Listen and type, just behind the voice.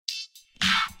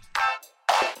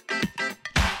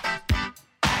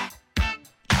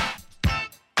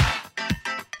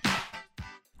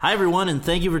Hi, everyone, and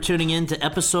thank you for tuning in to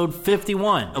episode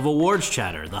 51 of Awards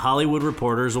Chatter, the Hollywood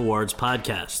Reporters Awards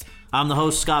podcast. I'm the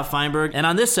host, Scott Feinberg, and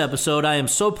on this episode, I am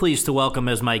so pleased to welcome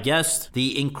as my guest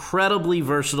the incredibly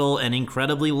versatile and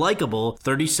incredibly likable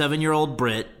 37-year-old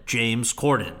Brit, James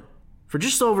Corden. For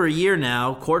just over a year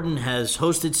now, Corden has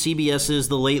hosted CBS's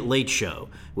The Late Late Show,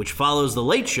 which follows The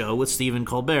Late Show with Stephen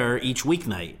Colbert each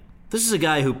weeknight. This is a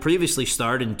guy who previously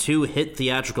starred in 2 hit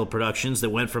theatrical productions that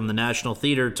went from the National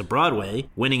Theater to Broadway,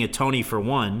 winning a Tony for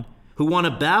one, who won a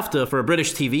BAFTA for a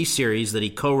British TV series that he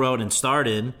co-wrote and starred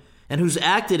in, and who's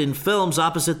acted in films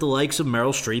opposite the likes of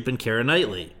Meryl Streep and Keira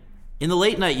Knightley. In the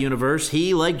late-night universe,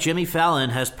 he, like Jimmy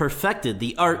Fallon, has perfected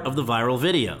the art of the viral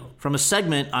video. From a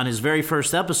segment on his very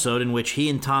first episode in which he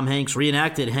and Tom Hanks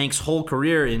reenacted Hanks' whole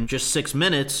career in just 6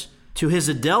 minutes, to his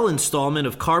Adele installment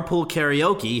of Carpool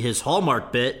Karaoke, his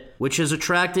Hallmark bit, which has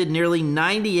attracted nearly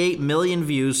 98 million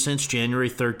views since January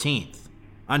 13th.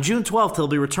 On June 12th, he'll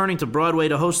be returning to Broadway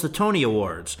to host the Tony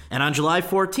Awards, and on July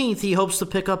 14th, he hopes to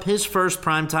pick up his first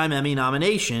Primetime Emmy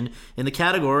nomination in the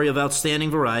category of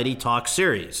Outstanding Variety Talk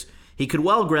Series. He could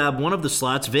well grab one of the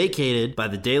slots vacated by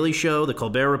The Daily Show, The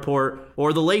Colbert Report,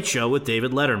 or The Late Show with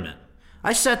David Letterman.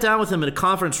 I sat down with him in a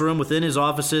conference room within his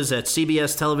offices at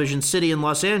CBS Television City in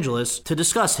Los Angeles to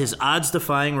discuss his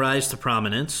odds-defying rise to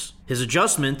prominence, his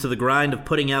adjustment to the grind of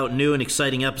putting out new and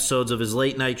exciting episodes of his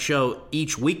late-night show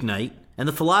each weeknight, and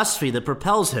the philosophy that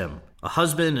propels him, a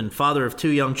husband and father of 2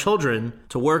 young children,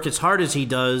 to work as hard as he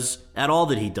does at all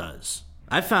that he does.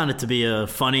 I found it to be a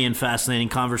funny and fascinating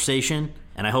conversation,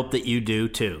 and I hope that you do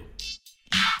too.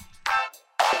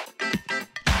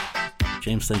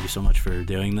 James, thank you so much for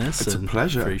doing this. It's a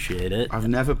pleasure. Appreciate it. I've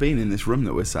never been in this room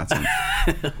that we're sat in.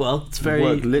 Well, it's very...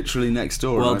 I work literally next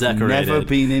door. Well decorated. I've never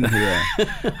been in here.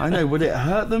 I know. Would it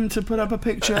hurt them to put up a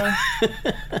picture?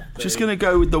 Just going to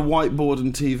go with the whiteboard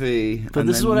and TV, but and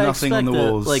this is then what nothing I on expect,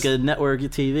 the walls. like a network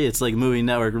TV. It's like Movie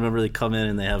Network. Remember, they come in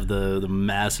and they have the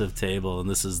massive table, and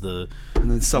this is the... And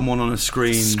then someone on a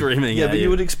screen screaming Yeah, at but you. you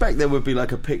would expect there would be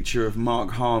like a picture of Mark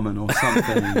Harmon or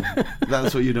something.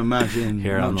 That's what you'd imagine.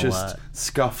 Here not on the just lot.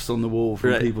 scuffs on the wall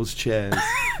from Right. people's chairs.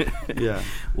 Yeah.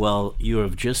 Well, you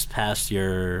have just passed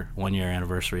your 1-year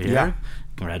anniversary here. Yeah.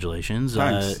 Congratulations.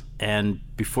 Thanks. And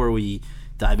before we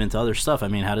dive into other stuff, I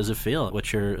mean, how does it feel?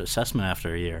 What's your assessment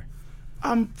after a year?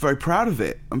 I'm very proud of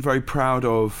it. I'm very proud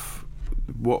of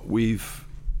what we've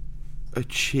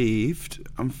achieved.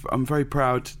 I'm very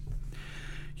proud.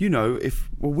 You know,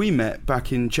 we met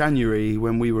back in January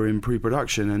when we were in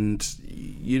pre-production, and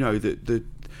you know that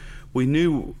we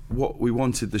knew what we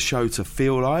wanted the show to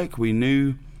feel like. We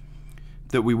knew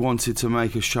that we wanted to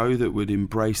make a show that would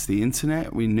embrace the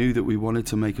internet. We knew that we wanted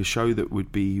to make a show that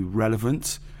would be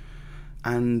relevant,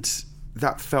 and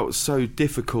that felt so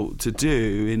difficult to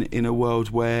do in a world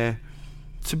where,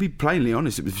 to be plainly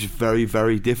honest, it was just very,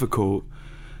 very difficult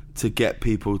to get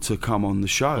people to come on the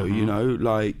show. Mm-hmm. You know,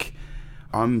 like,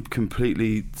 I'm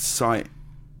completely sight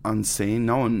unseen.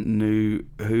 No one knew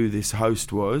who this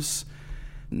host was.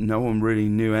 No one really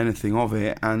knew anything of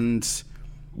it, and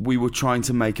we were trying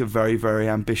to make a very, very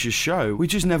ambitious show. We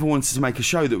just never wanted to make a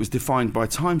show that was defined by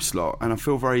time slot, and I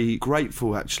feel very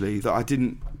grateful, actually, that I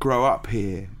didn't grow up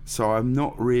here, so I'm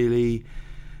not really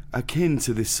akin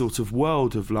to this sort of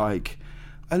world of, like,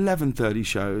 11:30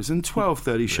 shows and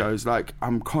 12:30 shows. Like,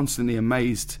 I'm constantly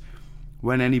amazed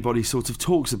when anybody sort of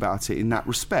talks about it in that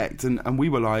respect, and we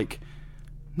were like,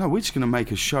 no, we're just going to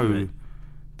make a show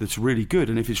that's really good,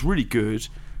 and if it's really good,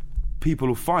 people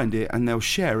will find it and they'll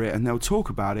share it and they'll talk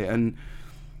about it. And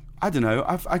I don't know,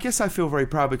 I guess I feel very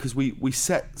proud because we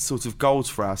set sort of goals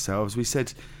for ourselves. We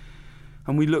said,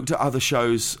 and we looked at other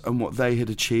shows and what they had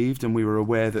achieved, and we were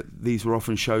aware that these were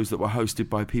often shows that were hosted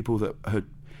by people that had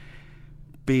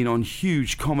been on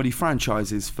huge comedy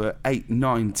franchises for 8,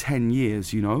 9, 10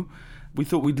 years, you know. We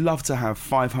thought we'd love to have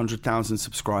 500,000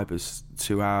 subscribers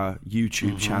to our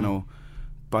YouTube channel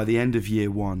by the end of year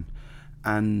 1.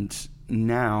 And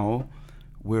now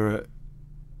we're at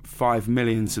 5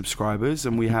 million subscribers,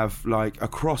 and we have, like,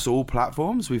 across all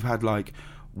platforms, we've had like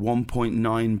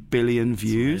 1.9 billion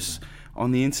views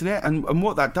on the internet. And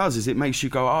what that does is it makes you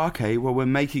go, oh, okay, well, we're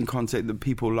making content that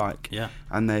people like. Yeah.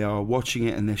 And they are watching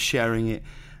it and they're sharing it.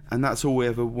 And that's all we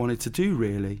ever wanted to do,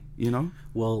 really, you know?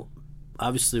 Well,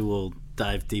 obviously we'll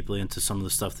dive deeply into some of the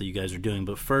stuff that you guys are doing,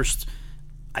 but first,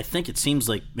 I think it seems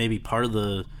like maybe part of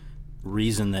the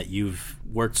reason that you've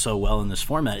worked so well in this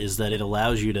format is that it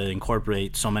allows you to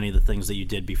incorporate so many of the things that you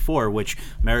did before, which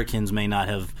Americans may not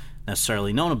have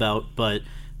necessarily known about, but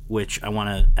which I want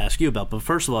to ask you about. But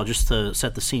first of all, just to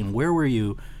set the scene, where were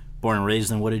you born and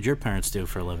raised, and what did your parents do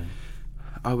for a living?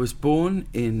 I was born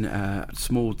in a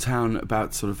small town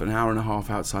about sort of an hour and a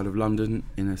half outside of London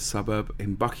in a suburb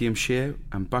in Buckinghamshire,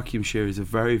 and Buckinghamshire is a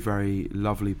very, very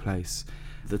lovely place.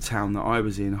 The town that I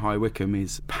was in, High Wycombe,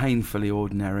 is painfully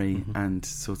ordinary and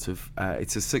sort of,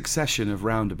 it's a succession of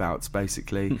roundabouts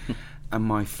basically. And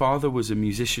my father was a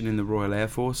musician in the Royal Air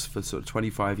Force for sort of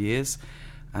 25 years,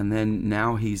 and then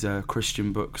now he's a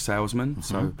Christian book salesman,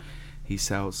 so he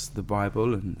sells the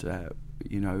Bible and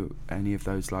any of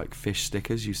those like fish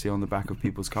stickers you see on the back of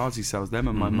people's cars, he sells them.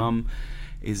 And my mum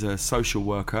is a social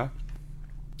worker,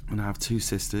 and I have two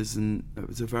sisters, and it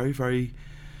was a very, very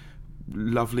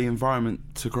lovely environment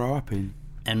to grow up in.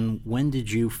 And when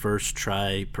did you first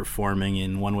try performing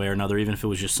in one way or another, even if it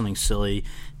was just something silly?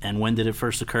 And when did it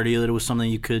first occur to you that it was something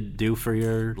you could do for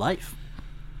your life?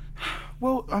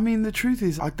 Well, I mean, the truth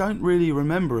is, I don't really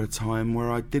remember a time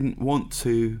where I didn't want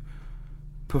to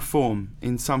perform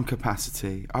in some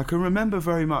capacity. I can remember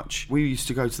very much, we used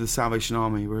to go to the Salvation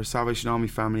Army. We're a Salvation Army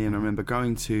family, and I remember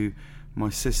going to my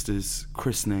sister's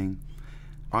christening.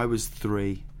 I was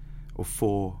 3 or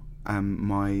 4, and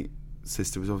my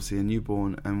sister was obviously a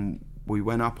newborn, and we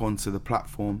went up onto the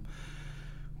platform,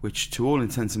 which to all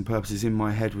intents and purposes in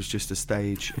my head was just a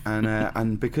stage,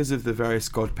 and because of the various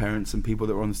godparents and people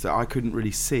that were on the stage, I couldn't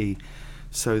really see.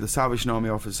 So the Salvation Army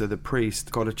officer, the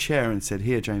priest, got a chair and said,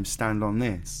 "Here, James, stand on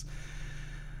this."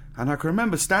 And I can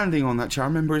remember standing on that chair. I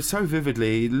remember it so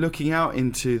vividly, looking out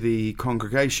into the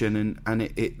congregation, and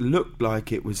it looked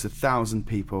like it was 1,000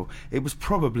 people. It was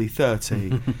probably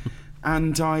 30.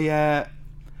 And I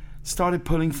started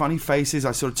pulling funny faces.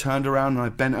 I sort of turned around and I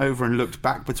bent over and looked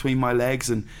back between my legs,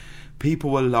 and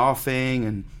people were laughing,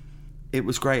 and it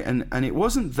was great. And it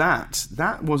wasn't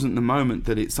that wasn't the moment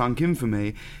that it sunk in for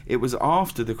me. It was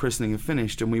after the christening had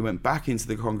finished and we went back into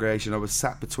the congregation. I was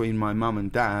sat between my mum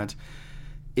and dad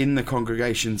in the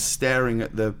congregation, staring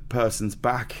at the person's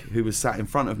back who was sat in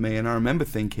front of me, and I remember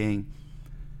thinking,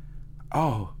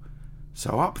 oh,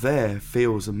 so up there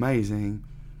feels amazing,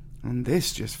 and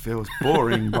this just feels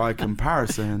boring by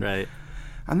comparison. Right.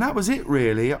 And that was it,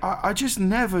 really. I just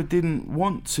never didn't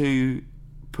want to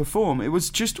perform. It was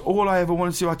just all I ever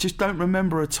wanted to do. I just don't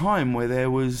remember a time where there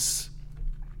was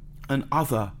an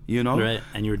other, Right,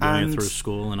 and you were doing it through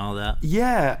school and all that.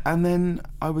 Yeah, and then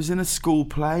I was in a school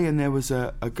play, and there was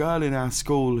a girl in our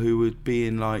school who would be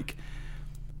in like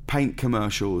paint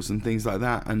commercials and things like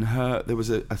that, and there was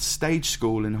a stage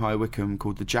school in High Wycombe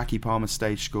called the Jackie Palmer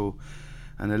Stage School,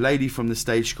 and a lady from the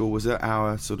stage school was at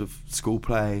our sort of school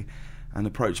play and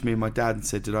approached me and my dad and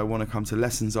said, did I want to come to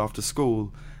lessons after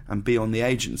school and be on the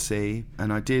agency?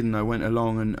 And I did, and I went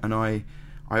along, and I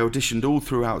auditioned all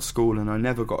throughout school, and I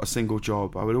never got a single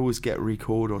job. I would always get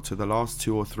recalled or to the last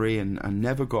 2 or 3 and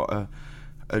never got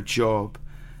a job.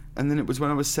 And then it was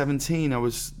when I was 17, I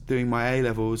was doing my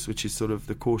A-levels, which is sort of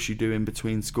the course you do in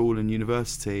between school and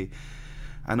university,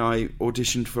 and I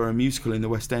auditioned for a musical in the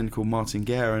West End called Martin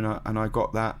Guerre, and I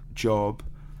got that job.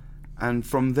 And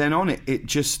from then on, it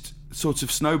just sort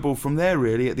of snowballed from there,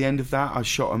 really. At the end of that, I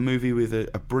shot a movie with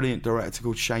a brilliant director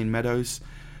called Shane Meadows,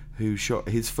 who shot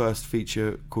his first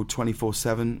feature called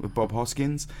 24/7 with Bob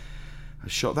Hoskins. I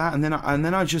shot that, and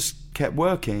then I just kept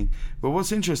working. But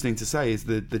what's interesting to say is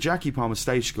the Jackie Palmer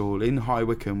Stage School in High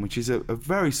Wycombe, which is a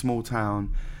very small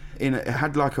town, it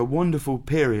had like a wonderful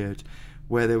period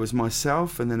where there was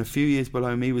myself, and then a few years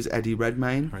below me was Eddie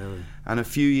Redmayne. Really? And a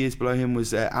few years below him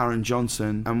was Aaron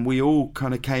Johnson, and we all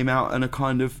kind of came out in a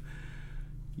kind of,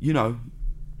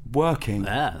 working.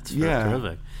 That's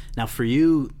terrific. Now for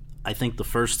you, I think the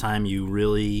first time you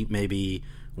really maybe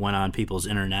went on people's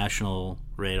international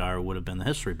radar would have been the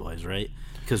History Boys, right?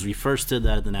 Because we first did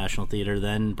that at the National Theatre,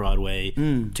 then Broadway,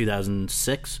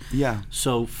 2006. Yeah.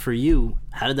 So for you,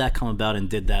 how did that come about, and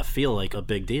did that feel like a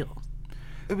big deal?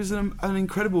 It was an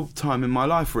incredible time in my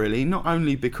life, really, not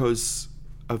only because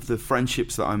of the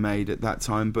friendships that I made at that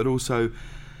time, but also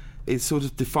it sort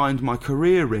of defined my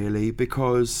career, really,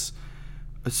 because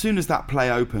as soon as that play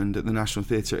opened at the National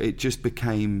Theatre, it just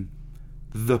became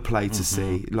the play to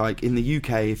see. Like in the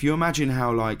UK, if you imagine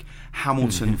how like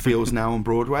Hamilton feels now on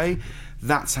Broadway,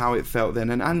 that's how it felt then,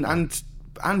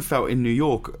 and felt in New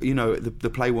York.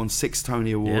 The play won 6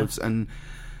 Tony Awards, and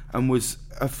was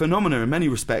a phenomenon in many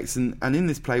respects. And in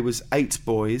this play was 8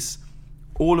 boys,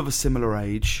 all of a similar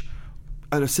age,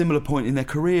 at a similar point in their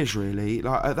careers, really.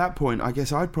 Like at that point, I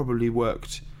guess I'd probably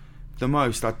worked the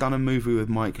most. I'd done a movie with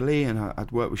Mike Leigh, and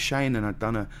I'd worked with Shane, and I'd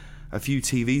done a few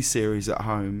TV series at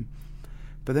home.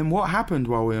 But then what happened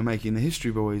while we were making The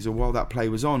History Boys, or while that play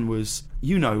was on, was,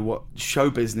 what show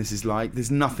business is like.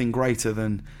 There's nothing greater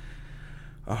than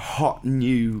a hot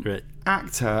new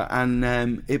actor,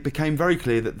 and it became very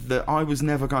clear that I was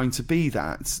never going to be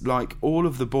that. Like, all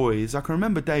of the boys, I can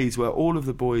remember days where all of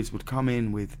the boys would come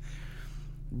in with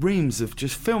reams of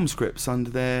just film scripts under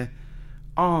their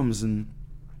arms, and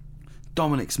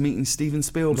Dominic's meeting Steven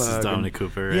Spielberg. This is Dominic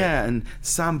Cooper, right? Yeah, and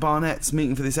Sam Barnett's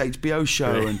meeting for this HBO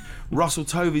show, right. And Russell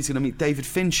Tovey's going to meet David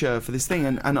Fincher for this thing,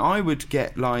 and I would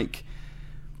get, like...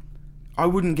 I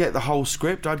wouldn't get the whole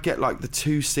script. I'd get, like, the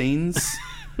 2 scenes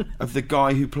of the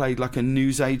guy who played, like, a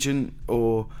newsagent,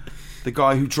 or the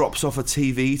guy who drops off a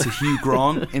TV to Hugh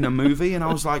Grant in a movie, and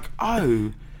I was like,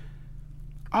 oh,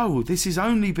 this is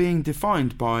only being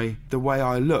defined by the way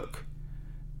I look.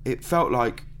 It felt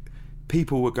like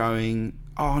people were going,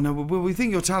 oh, no, well, we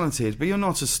think you're talented, but you're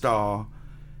not a star.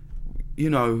 You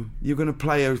know, you're going to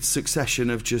play a succession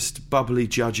of just bubbly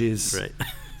judges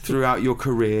throughout your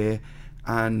career,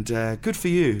 and good for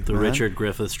you. The man. Richard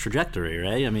Griffiths trajectory,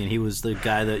 right? I mean, he was the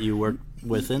guy that you worked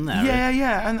with in that, Yeah, right?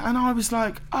 yeah, and I was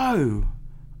like, I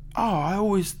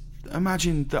always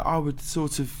imagined that I would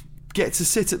sort of get to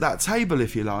sit at that table,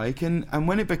 if you like, and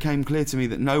when it became clear to me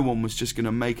that no one was just going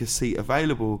to make a seat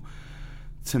available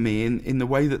to me in the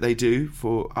way that they do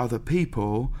for other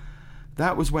people,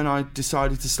 that was when I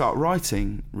decided to start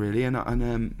writing, really,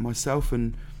 and myself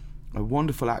and a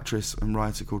wonderful actress and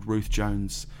writer called Ruth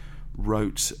Jones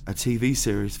wrote a TV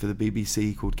series for the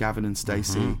BBC called Gavin and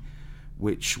Stacey,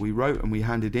 which we wrote and we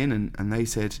handed in, and they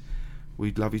said,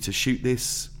 we'd love you to shoot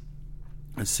this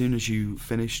as soon as you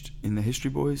finished in the History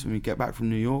Boys when we get back from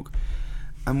New York.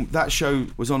 And that show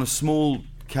was on a small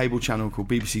cable channel called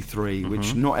BBC Three,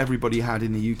 which not everybody had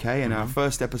in the UK, and our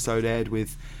first episode aired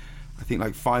with, I think,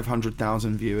 like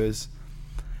 500,000 viewers.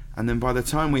 And then by the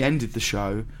time we ended the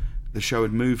show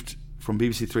had moved from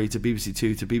BBC Three to BBC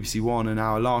Two to BBC One, and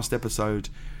our last episode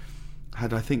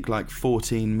had, I think, like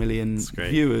 14 million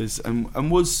viewers, and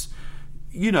was,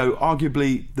 you know,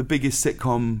 arguably the biggest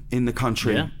sitcom in the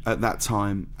country at that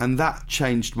time, and that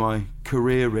changed my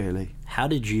career, really. How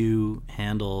did you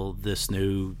handle this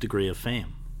new degree of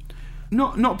fame?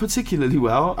 Not particularly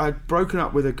well. I'd broken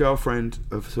up with a girlfriend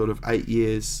of sort of 8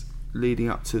 years leading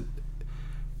up to,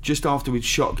 just after we'd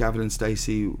shot Gavin and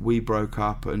Stacey, we broke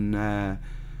up, and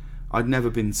I'd never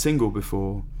been single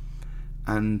before,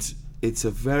 and it's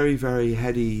a very, very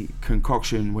heady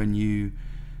concoction when you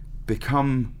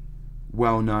become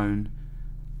well known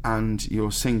and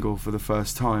you're single for the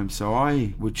first time. So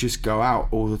I would just go out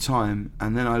all the time,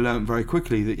 and then I learned very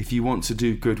quickly that if you want to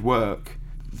do good work,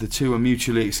 the two are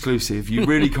mutually exclusive. You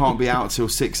really can't be out till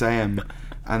 6 a.m.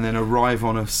 and then arrive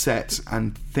on a set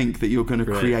and think that you're going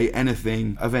to create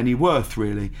anything of any worth,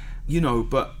 really. You know,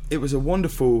 but it was a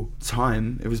wonderful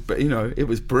time. It was, you know, it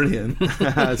was brilliant,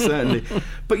 certainly.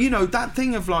 But, you know, that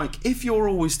thing of, like, if you're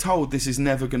always told this is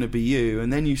never going to be you,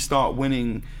 and then you start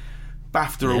winning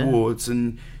BAFTA awards,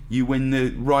 and you win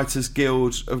the Writers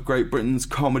Guild of Great Britain's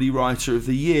Comedy Writer of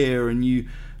the Year, and you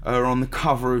are on the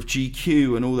cover of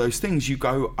GQ and all those things, you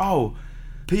go, oh,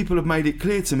 people have made it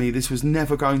clear to me this was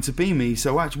never going to be me.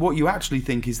 So what you actually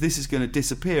think is this is going to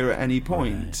disappear at any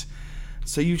point. Right.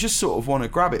 So you just sort of want to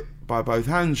grab it by both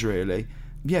hands, really.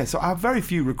 Yeah, so I have very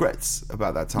few regrets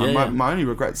about that time. My only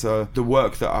regrets are the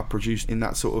work that I produced in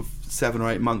that sort of 7 or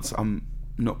 8 months I'm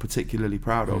not particularly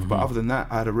proud of. But other than that,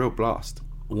 I had a real blast.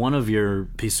 One of your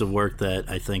pieces of work that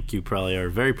I think you probably are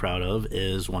very proud of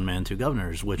is One Man, Two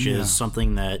Governors, which is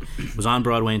something that was on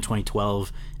Broadway in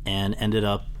 2012 and ended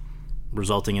up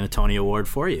resulting in a Tony Award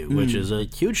for you, which is a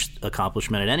huge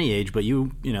accomplishment at any age, but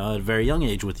you know, at a very young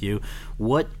age with you.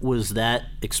 What was that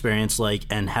experience like?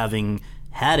 And having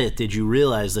had it, did you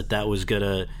realize that that was going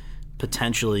to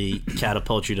potentially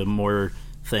catapult you to more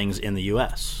things in the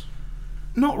U.S.?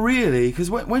 Not really, because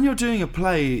when you're doing a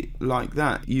play like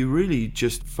that, you really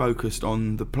just focused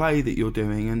on the play that you're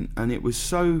doing, and it was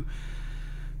so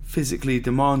physically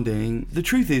demanding. The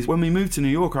truth is, when we moved to New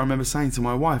York, I remember saying to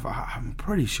my wife, I'm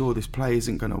pretty sure this play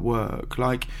isn't going to work.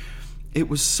 Like, it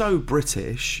was so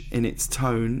British in its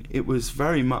tone. It was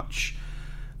very much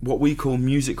what we call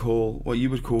music hall, what you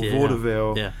would call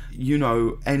vaudeville, you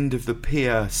know, end of the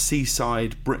pier,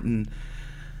 seaside Britain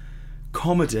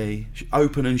comedy,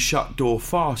 open and shut door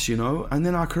farce, you know. And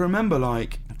then I can remember,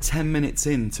 like, 10 minutes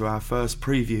into our first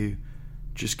preview,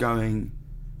 just going,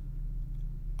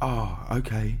 oh,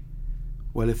 okay,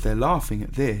 well, if they're laughing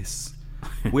at this,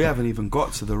 we haven't even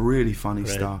got to the really funny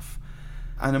stuff.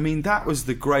 And I mean, that was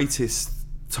the greatest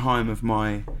time of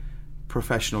my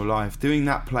professional life. Doing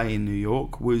that play in New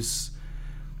York was,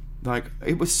 like,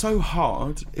 it was so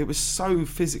hard, it was so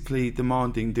physically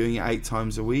demanding, doing it 8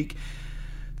 times a week,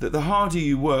 that the harder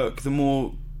you work, the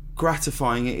more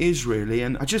gratifying it is, really.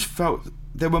 And I just felt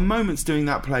there were moments doing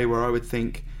that play where I would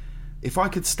think, if I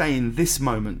could stay in this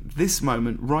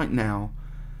moment right now,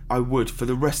 I would for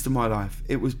the rest of my life.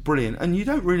 It was brilliant. And you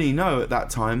don't really know at that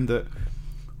time that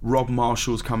Rob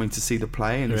Marshall's coming to see the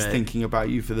play and is thinking about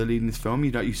you for the lead in this film.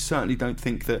 You certainly don't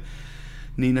think that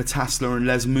Nina Tassler and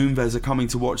Les Moonves are coming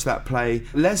to watch that play.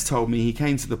 Les told me he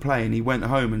came to the play and he went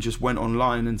home and just went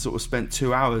online and sort of spent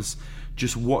 2 hours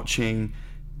just watching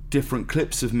different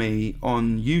clips of me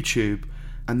on YouTube,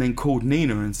 and then called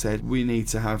Nina and said, we need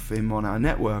to have him on our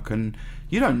network. And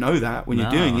you don't know that when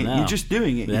you're doing it. You're just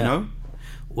doing it, you know?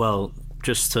 Well,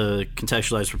 just to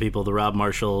contextualize for people, the Rob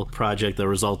Marshall project that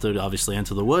resulted, obviously,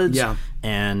 Into the Woods,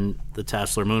 and the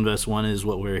Tassler Moonves one is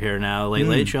what we're here now, Late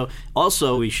Late Show.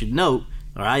 Also, we should note,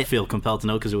 or I feel compelled to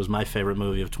note, because it was my favorite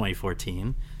movie of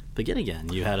 2014, Begin Again.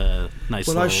 You had a nice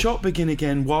I shot Begin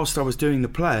Again whilst I was doing the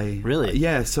play. Really?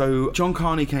 Yeah, so John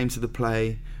Carney came to the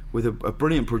play with a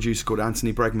brilliant producer called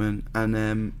Anthony Bregman,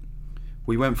 and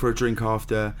we went for a drink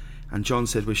after, and John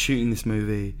said, we're shooting this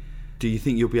movie, do you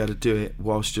think you'll be able to do it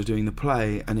whilst you're doing the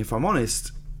play? And if I'm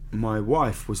honest, my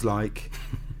wife was like,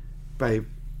 babe,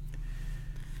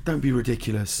 don't be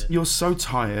ridiculous. You're so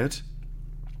tired.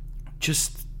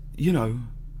 Just, you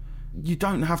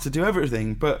don't have to do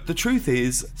everything. But the truth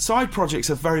is, side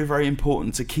projects are very, very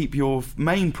important to keep your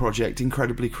main project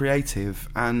incredibly creative.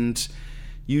 And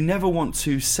you never want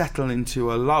to settle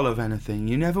into a lull of anything.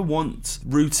 You never want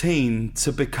routine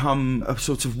to become a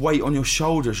sort of weight on your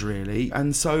shoulders, really.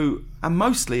 And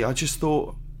mostly I just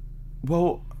thought,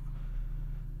 well,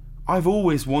 I've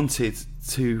always wanted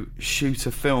to shoot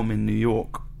a film in New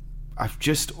York. I've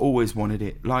just always wanted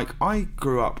it. Like, I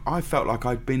grew up, I felt like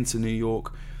I'd been to New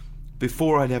York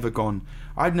before I'd ever gone.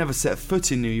 I'd never set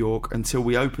foot in New York until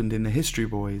we opened in the History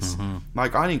Boys. Mm-hmm.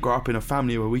 Like, I didn't grow up in a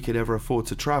family where we could ever afford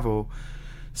to travel.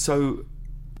 So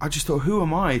I just thought, who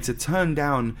am I to turn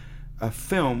down a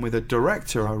film with a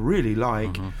director I really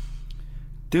like,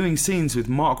 doing scenes with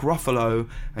Mark Ruffalo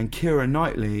and Keira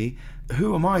Knightley?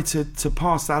 Who am I to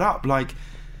pass that up? Like,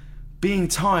 being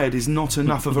tired is not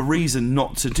enough of a reason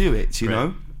not to do it, you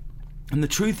know? And the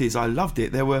truth is, I loved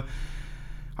it.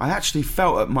 I actually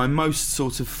felt at my most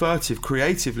sort of furtive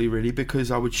creatively, really,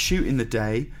 because I would shoot in the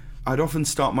day. I'd often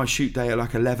start my shoot day at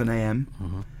like 11 a.m.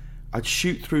 Mm-hmm. I'd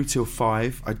shoot through till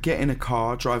 5. I'd get in a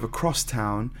car, drive across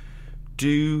town,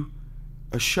 do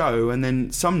a show, and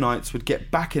then some nights would get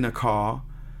back in a car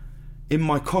in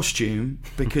my costume,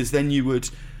 because then you would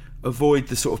avoid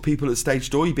the sort of people at the stage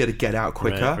door. You'd be able to get out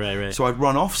quicker. Right. So I'd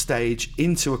run off stage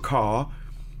into a car,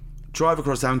 drive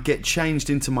across town, get changed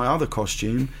into my other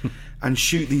costume, and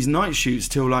shoot these night shoots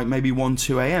till like maybe 1,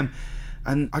 2 a.m.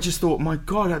 And I just thought, my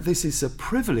God, this is a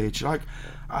privilege. Like,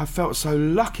 I felt so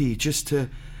lucky just to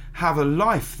have a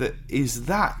life that is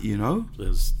that, you know? It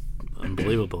was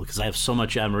unbelievable, because I have so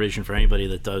much admiration for anybody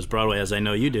that does Broadway, as I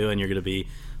know you do, and you're going to be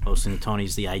hosting the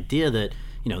Tonys. The idea that,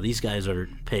 these guys are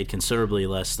paid considerably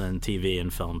less than TV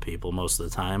and film people most of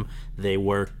the time. They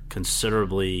work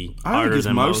considerably harder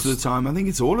than most. Most of the time. I think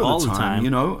it's all of the time,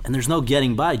 And there's no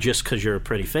getting by just because you're a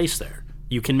pretty face there.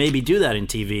 You can maybe do that in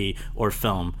TV or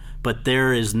film, but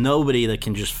there is nobody that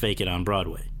can just fake it on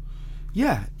Broadway.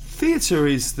 Yeah. Theatre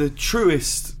is the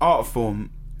truest art form.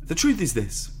 The truth is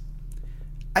this: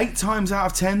 8 times out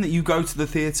of 10 that you go to the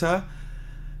theatre,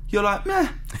 you're like, meh,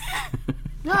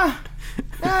 yeah,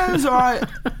 it was alright.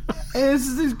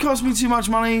 It cost me too much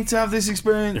money to have this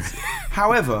experience.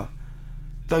 However,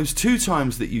 those 2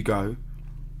 times that you go,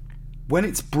 when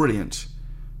it's brilliant,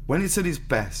 when it's at its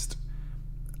best,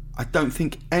 I don't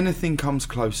think anything comes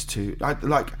close to,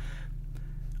 like,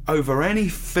 over any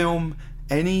film,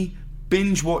 any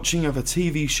binge watching of a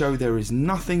TV show, there is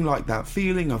nothing like that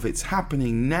feeling of it's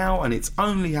happening now, and it's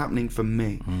only happening for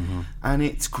me. Mm-hmm. And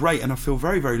it's great, and I feel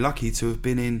very, very lucky to have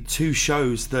been in 2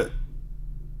 shows that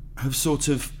have sort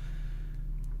of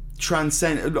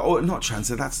transcended, or not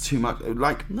transcended, that's too much,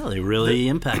 like, no, they really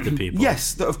impacted people.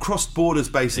 Yes, that have crossed borders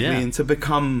basically, and to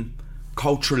become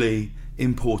culturally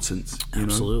important.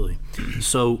 Absolutely.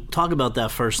 So talk about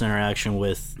that first interaction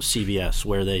with CBS,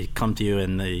 where they come to you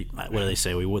and what do they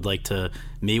say? We would like to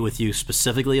meet with you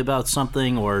specifically about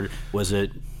something, or was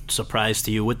it surprise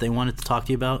to you what they wanted to talk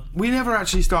to you about? We never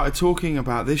actually started talking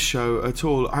about this show at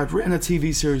all. I'd written a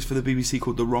TV series for the BBC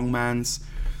called The Wrong Mans,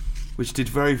 which did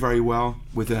very, very well,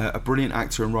 with a brilliant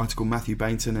actor and writer called Matthew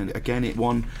Bainton, and again it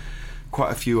won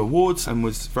quite a few awards and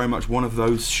was very much one of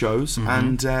those shows.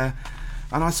 Mm-hmm.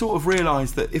 And I sort of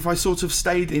realised that if I sort of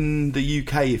stayed in the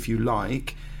UK, if you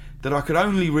like, that I could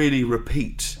only really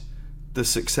repeat the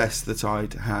success that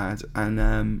I'd had. And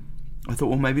I thought,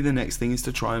 well, maybe the next thing is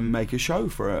to try and make a show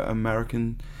for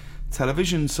American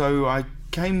television. So I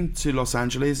came to Los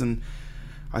Angeles and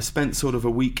I spent sort of a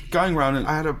week going around, and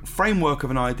I had a framework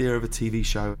of an idea of a TV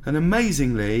show. And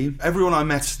amazingly, everyone I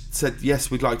met said,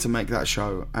 yes, we'd like to make that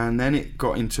show. And then it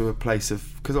got into a place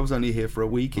of, because I was only here for a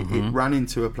week, it ran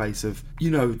into a place of,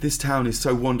 this town is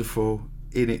so wonderful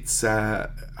in its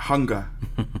hunger.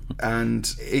 And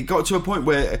it got to a point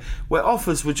where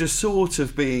offers were just sort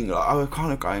of being, I was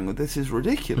kind of going, well, this is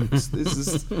ridiculous.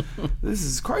 This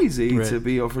is crazy to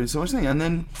be offering so much thing.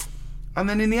 And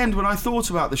then in the end, when I thought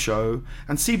about the show,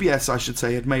 and CBS, I should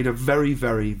say, had made a very,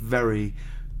 very, very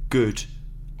good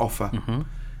offer.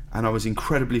 And I was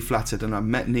incredibly flattered. And I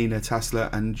met Nina Tassler,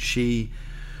 and she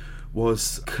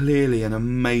was clearly an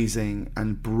amazing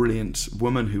and brilliant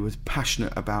woman who was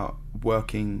passionate about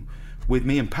working with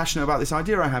me and passionate about this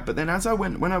idea I had. But then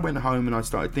when I went home and I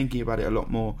started thinking about it a lot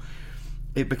more,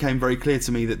 it became very clear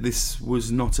to me that this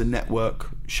was not a network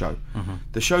show.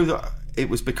 The show that it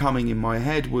was becoming in my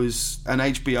head was an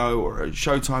HBO or a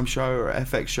Showtime show or a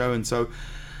FX show. And so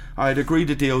I had agreed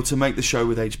a deal to make the show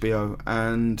with HBO,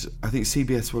 and I think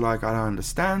CBS were like, I don't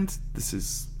understand, this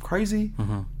is crazy.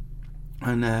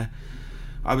 And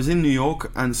I was in New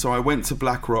York, and so I went to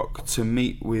Black Rock to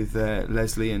meet with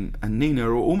Leslie and Nina,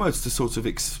 or almost to sort of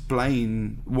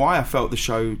explain why I felt the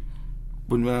show.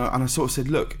 And I sort of said,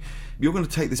 look, you're going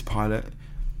to take this pilot,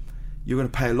 you're going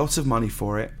to pay a lot of money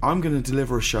for it, I'm going to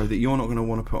deliver a show that you're not going to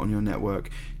want to put on your network.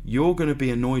 You're going to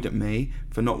be annoyed at me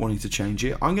for not wanting to change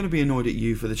it. I'm going to be annoyed at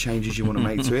you for the changes you want to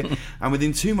make to it. And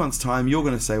within 2 months' time, you're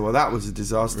going to say, well, that was a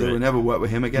disaster. We'll never work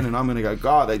with him again. And I'm going to go,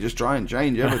 God, they just try and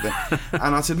change everything.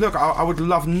 And I said, look, I would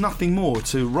love nothing more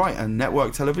to write a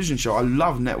network television show. I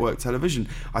love network television.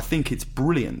 I think it's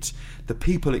brilliant. The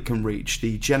people it can reach,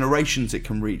 the generations it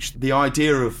can reach, the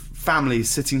idea of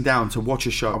families sitting down to watch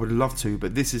a show, I would love to,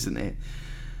 but this isn't it.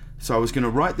 So I was going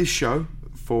to write this show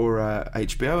for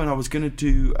HBO, and I was going to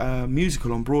do a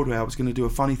musical on Broadway. I was going to do A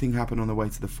Funny Thing Happened on the Way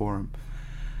to the Forum.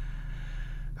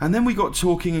 And then we got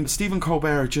talking, and Stephen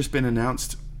Colbert had just been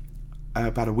announced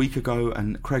about a week ago,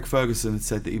 and Craig Ferguson had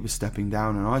said that he was stepping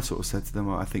down, and I sort of said to them,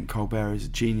 I think Colbert is a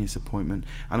genius appointment.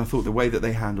 And I thought the way that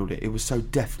they handled it was so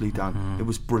deftly done. It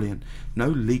was brilliant. No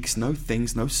leaks, no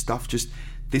things, no stuff, just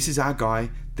this is our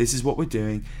guy, this is what we're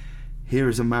doing. Here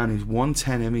is a man who's won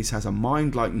 10 Emmys, has a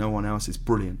mind like no one else. It's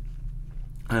brilliant.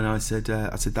 And I said,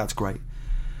 that's great.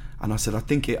 And I said, I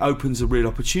think it opens a real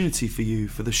opportunity for you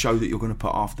for the show that you're going to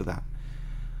put after that.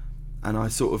 And I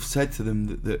sort of said to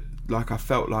them that like, I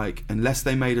felt like unless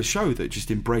they made a show that just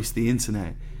embraced the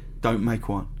internet, don't make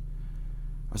one.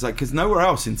 I was like, because nowhere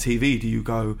else in TV do you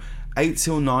go 8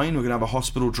 till 9 we're going to have a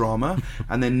hospital drama,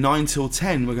 and then 9 till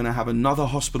 10 we're going to have another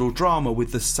hospital drama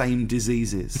with the same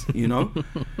diseases,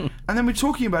 And then we're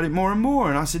talking about it more and more,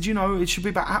 and I said, it should be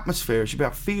about atmosphere, it should be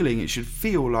about feeling, it should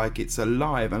feel like it's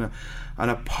alive and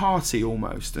a party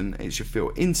almost, and it should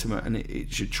feel intimate, and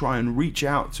it should try and reach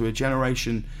out to a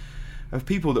generation of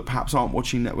people that perhaps aren't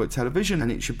watching network television,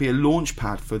 and it should be a launch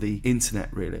pad for the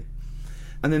internet, really.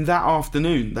 And then that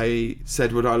afternoon, they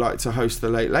said, would I like to host the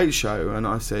Late Late Show? And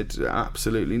I said,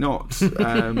 absolutely not.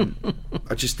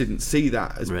 I just didn't see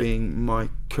that as being my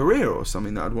career or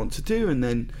something that I'd want to do. And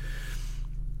then...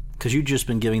 Because you'd just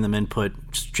been giving them input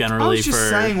generally. I was just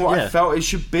saying what I felt it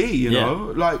should be, you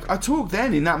know? Like, I talked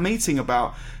then in that meeting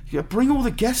about, bring all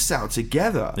the guests out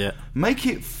together. Yeah. Make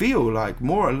it feel like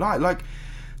more alike.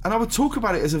 And I would talk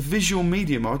about it as a visual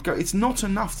medium. I would go, it's not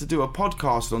enough to do a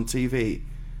podcast on TV.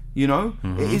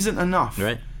 It isn't enough.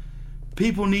 Right.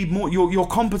 People need more. Your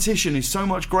competition is so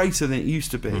much greater than it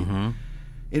used to be.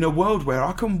 In a world where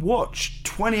I can watch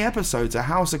 20 episodes of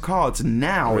House of Cards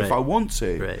now if I want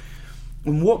to. Right.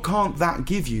 And what can't that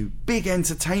give you? Big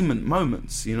entertainment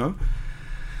moments, And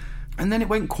then it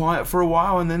went quiet for a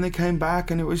while, and then they came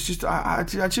back, and it was just... I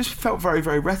just felt very,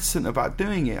 very reticent about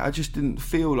doing it. I just didn't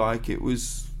feel like it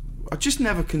was... I just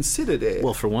never considered it.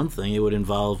 Well, for one thing, it would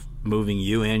involve moving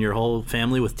you and your whole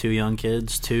family with 2 young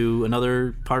kids to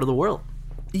another part of the world.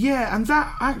 Yeah, and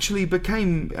that actually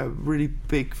became a really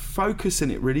big focus in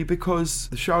it, really, because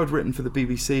the show I'd written for the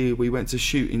BBC, we went to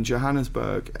shoot in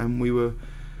Johannesburg, and we were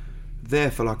there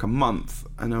for like a month,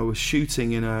 and I was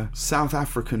shooting in a South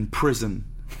African prison,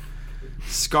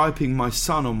 Skyping my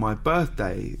son on my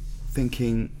birthday,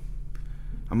 thinking...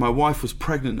 And my wife was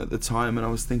pregnant at the time, and I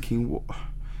was thinking...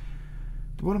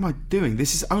 What am I doing?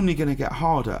 This is only going to get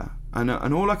harder. And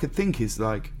all I could think is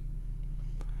like,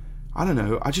 I don't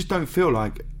know, I just don't feel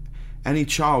like any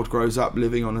child grows up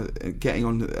getting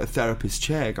on a therapist's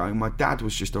chair going, my dad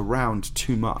was just around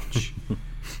too much.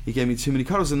 He gave me too many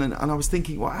cuddles. And I was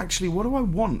thinking, well, actually, what do I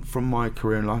want from my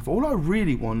career in life? All I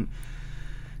really want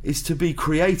is to be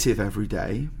creative every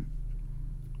day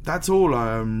that's all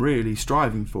I am really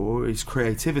striving for, is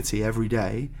creativity every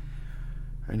day.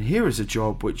 And here is a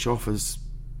job which offers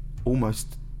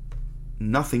almost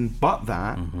nothing but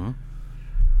that. Mm-hmm.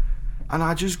 And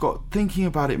I just got thinking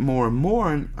about it more and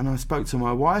more, and I spoke to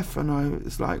my wife, and I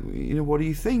was like, what do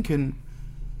you think? And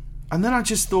then I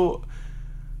just thought,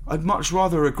 I'd much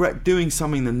rather regret doing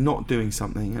something than not doing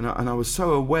something. And I was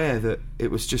so aware that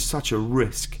it was just such a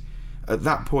risk at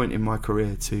that point in my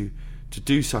career to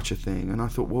do such a thing. And I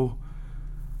thought, well,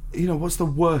 what's the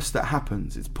worst that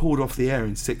happens? It's pulled off the air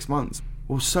in 6 months.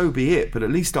 Well, so be it, but at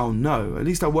least I'll know. At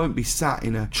least I won't be sat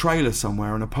in a trailer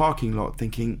somewhere in a parking lot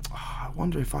thinking, I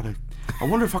wonder if I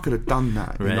could have done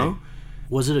that, right. you know?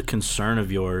 Was it a concern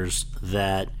of yours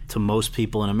that to most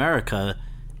people in America,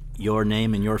 your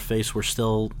name and your face were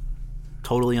still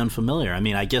totally unfamiliar? I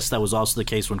mean, I guess that was also the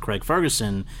case when Craig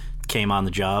Ferguson came on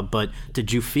the job, but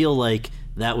did you feel like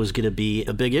that was going to be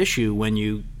a big issue when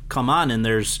you come on and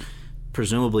there's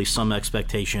presumably some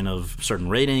expectation of certain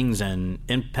ratings and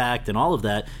impact and all of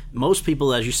that? Most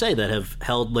people, as you say, that have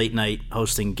held late night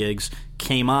hosting gigs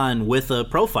came on with a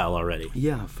profile already.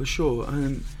 Yeah, for sure.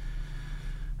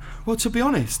 Well, to be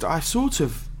honest, I sort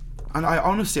of, and I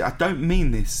honestly, I don't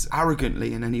mean this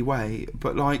arrogantly in any way,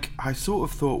 but like, I sort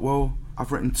of thought, well,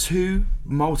 I've written 2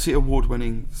 multi-award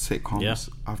winning sitcoms. Yeah.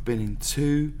 I've been in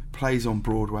 2 plays on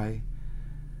Broadway.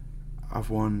 I've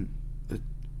won the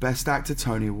Best Actor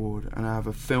Tony Award, and I have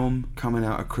a film coming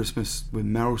out at Christmas with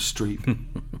Meryl Streep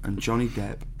and Johnny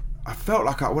Depp. I felt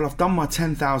like, I've done my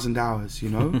 10,000 hours,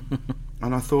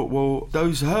 And I thought, well,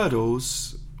 those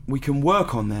hurdles, we can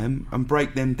work on them and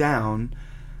break them down.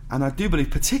 And I do believe,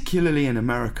 particularly in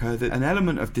America, that an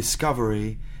element of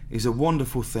discovery is a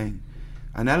wonderful thing.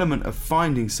 An element of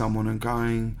finding someone and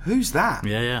going, who's that?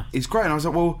 Yeah. Is great. And I was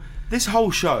like, well, this whole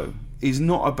show is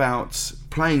not about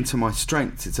playing to my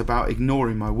strengths. It's about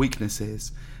ignoring my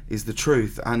weaknesses, is the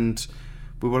truth. And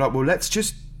we were like, well, let's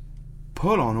just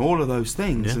pull on all of those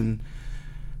things. Yeah. And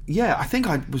yeah, I think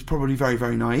I was probably very,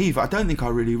 very naive. I don't think I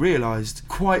really realised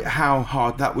quite how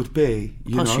hard that would be.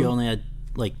 Plus, you only had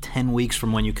like 10 weeks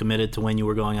from when you committed to when you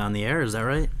were going on the air. Is that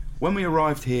right? When we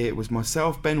arrived here, it was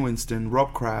myself, Ben Winston,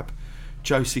 Rob Crabb,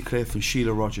 Josie Cliff and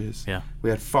Sheila Rogers. Yeah. We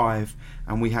had 5,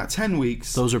 and we had 10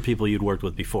 weeks. Those are people you'd worked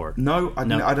with before? No,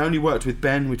 I'd only worked with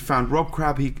Ben. We'd found Rob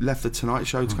Crabb. He left the Tonight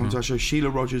Show to come to our show. Sheila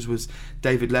Rogers was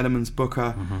David Letterman's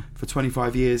booker for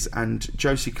 25 years, and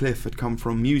Josie Cliff had come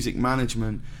from music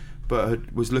management,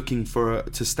 but was looking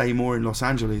to stay more in Los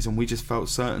Angeles, and we just felt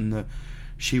certain that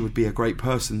she would be a great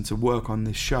person to work on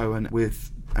this show, and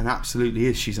absolutely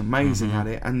is. She's amazing at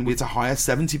it, and we had to hire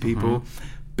 70 people,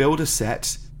 build a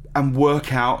set, and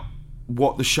work out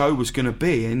what the show was going to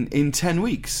be in 10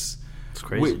 weeks. It's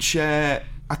crazy. Which I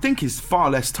think is far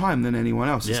less time than anyone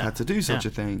else has Yeah. had to do such a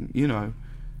thing,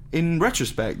 In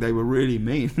retrospect, they were really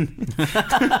mean.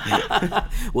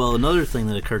 Well, another thing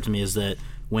that occurred to me is that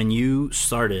when you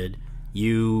started,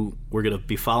 you were going to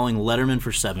be following Letterman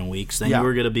for 7 weeks. Then you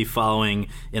were going to be following,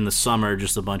 in the summer,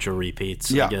 just a bunch of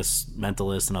repeats. I guess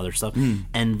Mentalist and other stuff.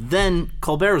 And then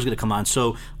Colbert was going to come on.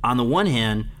 So on the one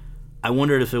hand, I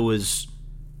wondered if it was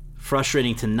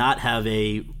frustrating to not have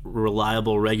a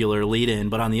reliable, regular lead-in,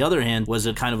 but on the other hand, was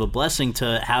it kind of a blessing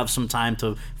to have some time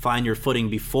to find your footing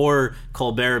before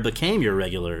Colbert became your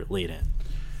regular lead-in?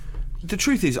 The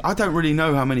truth is, I don't really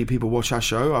know how many people watch our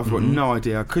show. I've got no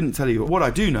idea. I couldn't tell you. What I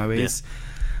do know is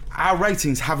our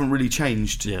ratings haven't really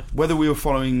changed. Yeah. Whether we were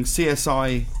following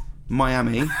CSI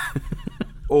Miami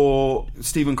or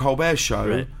Stephen Colbert's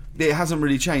show, it hasn't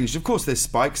really changed. Of course, there's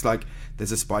spikes, like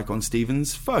there's a spike on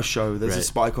Stephen's first show, there's a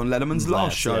spike on Letterman's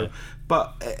last show,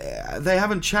 but they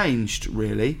haven't changed,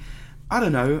 really. I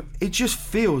don't know, it just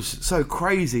feels so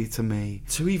crazy to me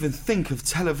to even think of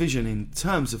television in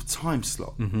terms of time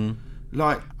slot.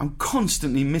 Like, I'm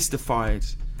constantly mystified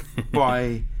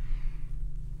by...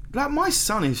 Like, my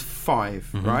son is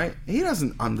 5, right? He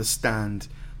doesn't understand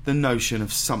the notion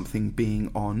of something being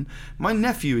on. My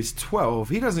nephew is 12.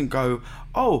 He doesn't go,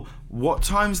 oh, what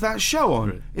time's that show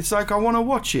on? It's like, I want to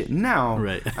watch it now.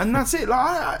 And that's it.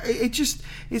 Like,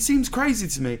 it seems crazy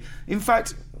to me. In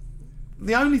fact,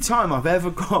 the only time I've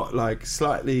ever got like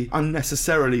slightly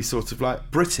unnecessarily sort of like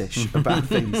British about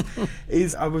things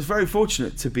is I was very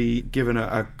fortunate to be given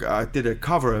I did a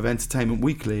cover of Entertainment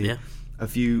Weekly a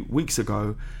few weeks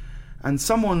ago, and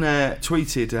someone there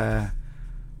tweeted,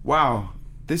 wow,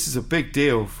 this is a big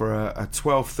deal for a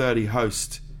 12:30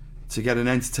 host to get an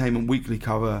Entertainment Weekly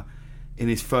cover in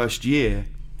his first year.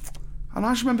 And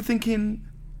I just remember thinking,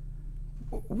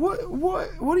 what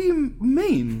do you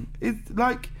mean? It,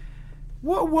 like,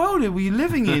 what world are we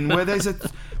living in where there's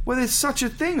such a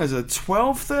thing as a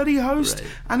 12:30 host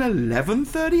and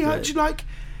 11:30 host?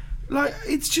 Like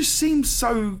it just seems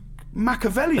so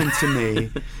Machiavellian to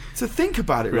me to think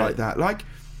about it like that. Like,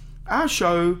 our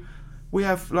show, we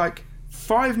have like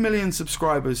 5 million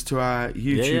subscribers to our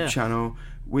YouTube channel.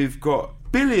 We've got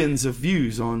billions of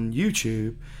views on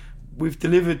YouTube. We've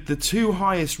delivered the 2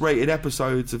 highest rated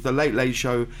episodes of The Late Late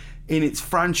Show in its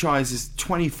franchise's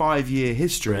 25-year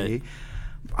history.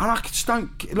 And I just don't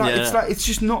it's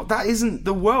just not, that isn't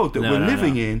the world that we're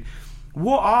living in.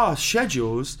 What are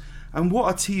schedules and what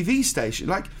are TV stations?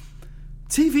 Like,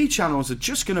 TV channels are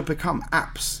just going to become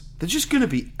apps. They're just going to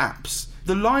be apps.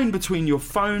 The line between your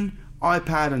phone,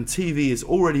 iPad and TV is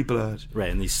already blurred.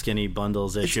 Right, and these skinny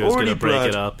bundles issue is going to break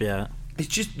it up, It's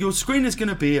just, your screen is going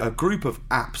to be a group of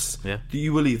apps that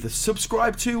you will either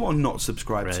subscribe to or not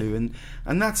subscribe to,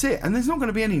 and that's it. And there's not going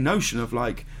to be any notion of,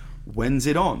 like, when's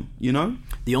it on, you know?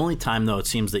 The only time, though, it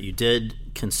seems that you did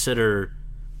consider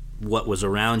what was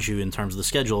around you in terms of the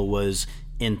schedule was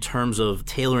in terms of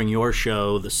tailoring your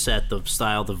show, the set, the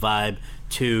style, the vibe,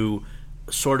 to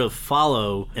sort of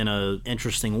follow in an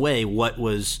interesting way what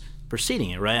was preceding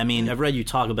it, right? I mean, I've read you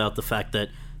talk about the fact that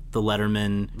the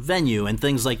Letterman venue and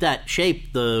things like that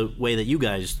shaped the way that you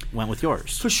guys went with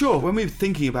yours. For sure. When we were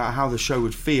thinking about how the show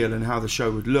would feel and how the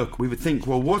show would look, we would think,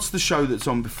 well, what's the show that's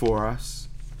on before us?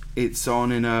 It's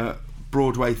on in a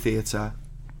Broadway theatre,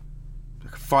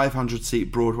 like a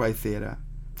 500-seat Broadway theatre.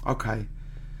 Okay.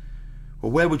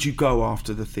 Well, where would you go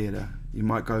after the theatre? You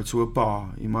might go to a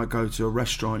bar, you might go to a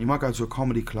restaurant, you might go to a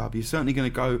comedy club. You're certainly going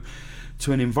to go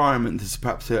to an environment that's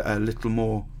perhaps a little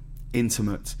more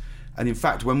intimate. And in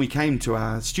fact, when we came to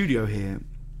our studio here,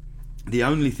 the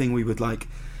only thing we would like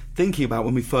thinking about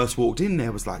when we first walked in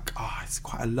there was like, it's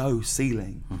quite a low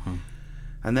ceiling.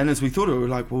 And then as we thought of it, we were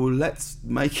like, well, let's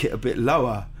make it a bit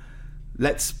lower.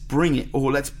 Let's bring it,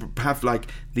 or let's have like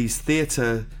these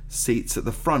theatre seats at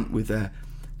the front with their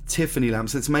Tiffany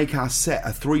lamps. Let's make our set a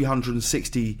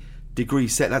 360-degree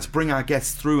set. Let's bring our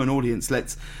guests through an audience.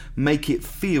 Let's make it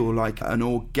feel like an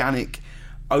organic,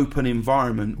 open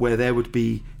environment where there would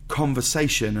be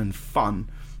conversation and fun.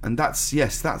 And that's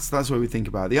where we think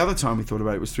about it. The other time we thought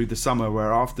about it was through the summer,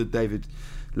 where after David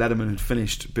Letterman had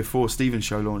finished, before Stephen's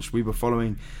show launched, we were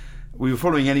following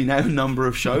any number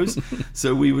of shows.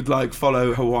 So we would like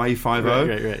follow Hawaii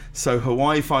Five-0. Right. So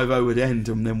Hawaii Five-0 would end,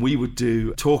 and then we would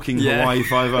do Talking Hawaii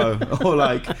Five-0, or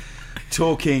like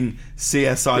Talking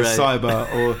CSI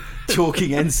Cyber, or Talking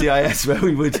NCIS, where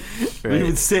we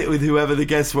would sit with whoever the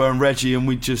guests were and Reggie, and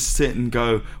we'd just sit and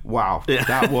go, wow,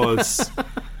 that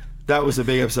was a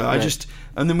big episode.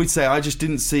 And then we'd say, I just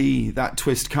didn't see that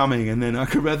twist coming. And then I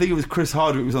think it was Chris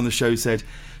Hardwick was on the show, said,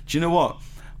 do you know what?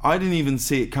 I didn't even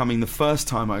see it coming the first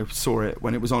time I saw it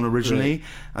when it was on originally,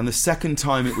 and the second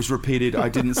time it was repeated, I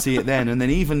didn't see it then. And then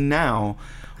even now,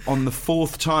 on the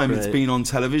 4th time it's been on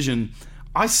television,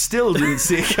 I still didn't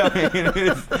see it coming.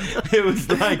 It was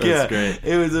like,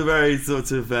 it was a very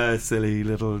sort of silly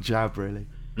little jab, really.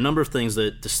 A number of things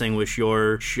that distinguish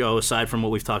your show, aside from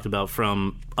what we've talked about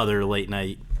from other late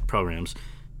night programs.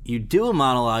 You do a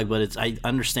monologue, but I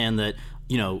understand that,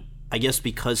 I guess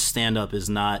because stand-up is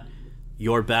not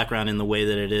your background in the way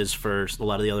that it is for a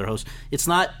lot of the other hosts, it's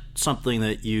not something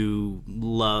that you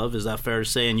love, is that fair to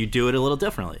say? And you do it a little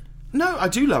differently. No, I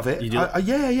do love it. You do?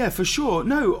 Yeah, for sure.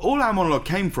 No, all our monologue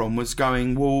came from was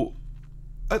going, well,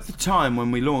 at the time when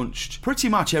we launched, pretty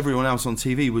much everyone else on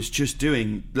TV was just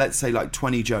doing, let's say, like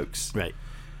 20 jokes. Right.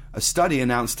 A study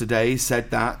announced today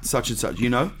said that, such and such,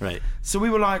 Right. So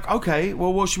we were like, okay,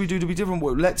 well, what should we do to be different?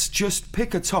 Well, let's just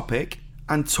pick a topic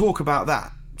and talk about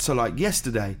that. So like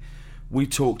yesterday, we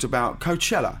talked about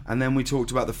Coachella, and then we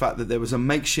talked about the fact that there was a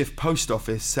makeshift post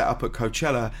office set up at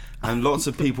Coachella, and lots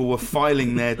of people were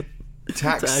filing their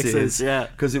taxes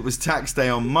because it was tax day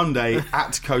on Monday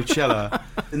at Coachella.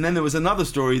 And then there was another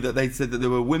story that they said that there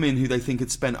were women who they think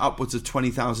had spent upwards of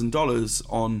 $20,000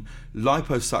 on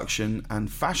liposuction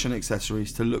and fashion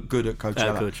accessories to look good at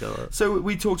Coachella. So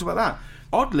we talked about that.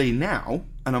 Oddly now,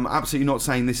 and I'm absolutely not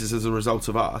saying this is as a result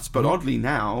of us, but oddly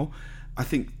now, I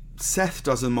think Seth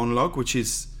does a monologue which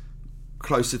is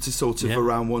closer to sort of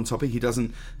around one topic. He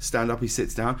doesn't stand up, he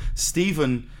sits down.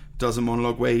 Stephen does a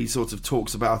monologue where he sort of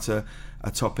talks about a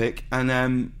topic,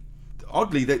 and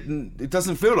oddly it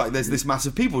doesn't feel like there's this mass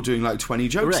of people doing like 20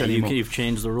 jokes anymore. You've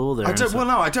changed the rule there. I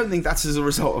don't think that's as a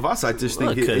result of us. I just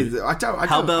think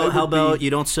How about you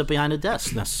don't sit behind a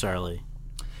desk necessarily?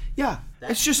 Yeah,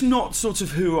 it's just not sort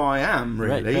of who I am,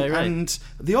 really. Right. And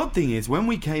the odd thing is, when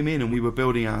we came in and we were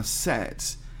building our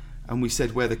set, and we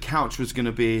said where the couch was going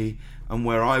to be and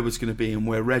where I was going to be and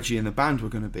where Reggie and the band were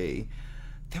going to be,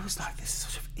 there was like this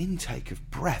sort of intake of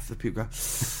breath that people go.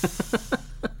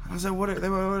 I was like, they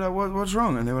were like, what's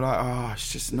wrong? And they were like, oh,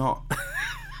 it's just not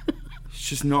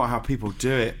how people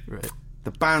do it. Right.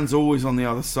 The band's always on the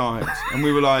other side. And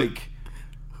we were like,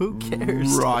 who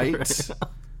cares? Right.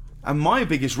 And my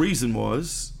biggest reason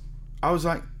was, I was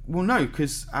like, well, no,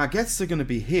 because our guests are going to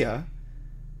be here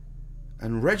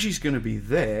and Reggie's going to be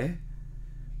there.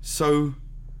 So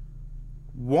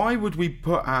why would we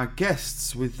put our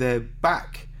guests with their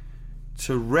back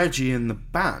to Reggie and the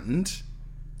band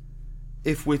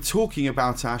if we're talking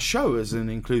about our show as an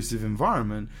inclusive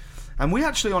environment? And we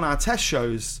actually, on our test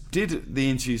shows, did the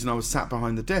interviews, and I was sat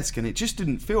behind the desk, and it just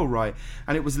didn't feel right.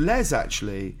 And it was Les,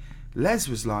 actually. Les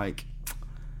was like,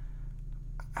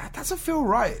 that doesn't feel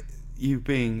right, you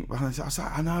being... I was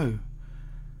like, I know.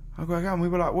 I go, and we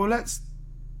were like, well, let's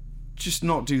just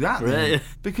not do that then. Right.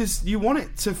 Because you want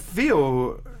it to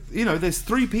feel, there's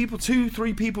 3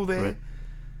 people there. Right.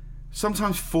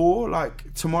 Sometimes 4.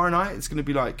 Like, tomorrow night, it's going to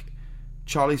be like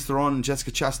Charlize Theron,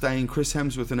 Jessica Chastain, Chris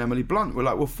Hemsworth, and Emily Blunt. We're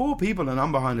like, well, 4 people and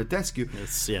I'm behind a desk.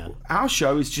 Our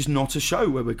show is just not a show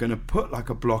where we're going to put like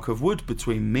a block of wood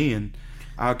between me and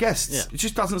our guests. Yeah. It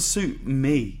just doesn't suit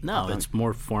me. No, it's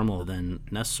more formal than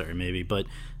necessary, maybe. But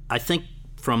I think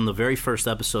from the very first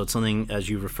episode, something, as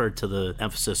you referred to the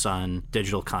emphasis on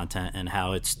digital content and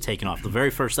how it's taken off. The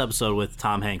very first episode with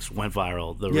Tom Hanks went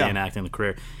viral, the reenacting the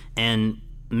career. And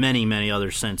many, many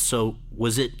others since. So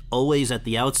was it always at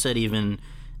the outset even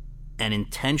an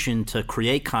intention to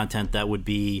create content that would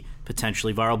be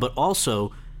potentially viral? But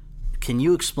also, can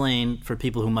you explain for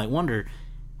people who might wonder,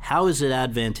 how is it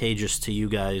advantageous to you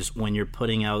guys when you're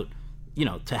putting out,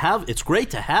 it's great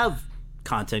to have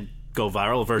content go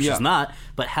viral versus not,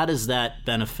 but how does that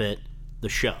benefit the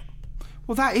show?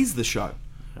 Well, that is the show.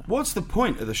 Yeah. What's the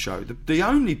point of the show? The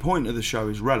only point of the show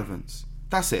is relevance.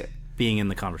 That's it. Being in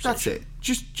the conversation. That's it.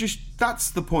 Just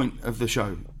that's the point of the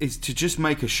show, is to just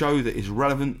make a show that is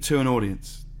relevant to an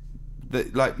audience.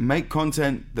 That make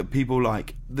content that people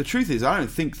like. The truth is, I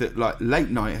don't think that late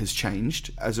night has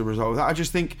changed as a result of that. I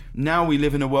just think now we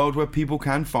live in a world where people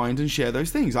can find and share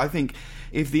those things. I think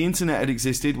if the internet had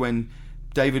existed when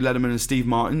David Letterman and Steve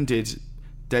Martin did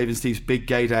Dave and Steve's Big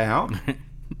Gay Day Out,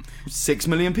 6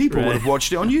 million people would have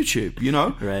watched it on YouTube,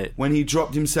 Right. When he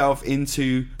dropped himself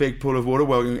into big pool of water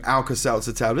wearing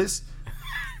Alka-Seltzer tablets,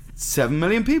 7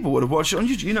 million people would have watched it on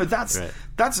YouTube.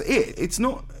 That's it. It's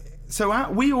not...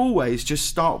 So we always just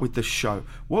start with the show.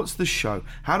 What's the show?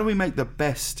 How do we make the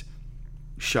best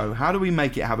show? How do we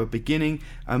make it have a beginning,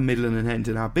 a middle, and an end?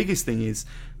 And our biggest thing is,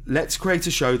 let's create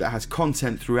a show that has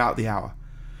content throughout the hour.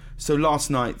 So last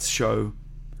night's show,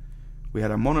 we had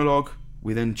a monologue.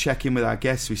 We then check in with our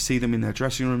guests. We see them in their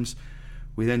dressing rooms.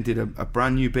 We then did a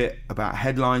brand new bit about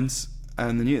headlines.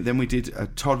 And then we did a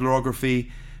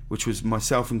toddlerography, which was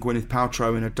myself and Gwyneth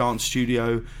Paltrow in a dance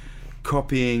studio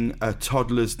copying a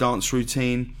toddler's dance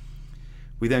routine.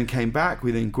 We then came back.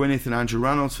 We then Gwyneth and Andrew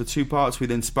Reynolds for 2 parts. We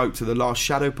then spoke to the last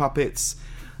Shadow Puppets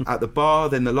at the bar.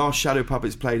 Then the last Shadow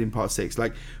Puppets played in part 6.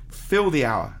 Fill the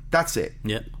hour. That's it.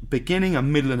 Yep. Beginning, a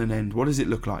middle, and an end. What does it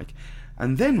look like?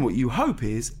 And then what you hope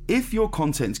is, if your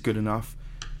content's good enough,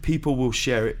 people will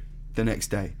share it the next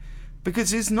day.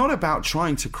 Because it's not about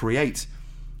trying to create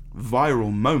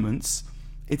viral moments.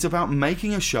 It's about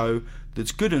making a show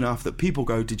that's good enough that people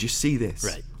go, did you see this?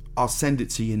 Right. I'll send it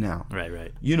to you now.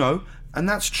 Right. And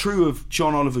that's true of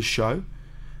John Oliver's show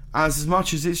as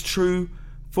much as it's true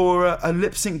for a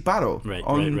lip sync battle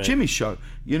on Jimmy's show,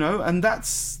 and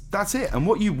that's it. And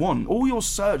what you want, all you're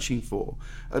searching for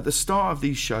at the start of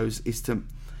these shows is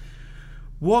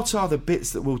what are the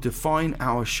bits that will define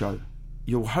our show?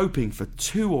 You're hoping for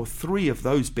 2 or 3 of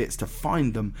those bits to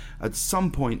find them at some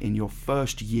point in your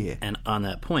first year. And on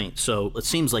that point, so it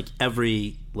seems like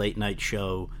every late night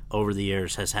show over the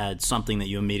years has had something that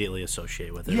you immediately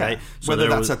associate with it, right? So whether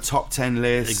that's a top 10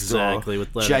 list, exactly, or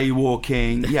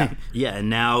jaywalking, yeah. And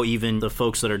now even the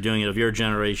folks that are doing it of your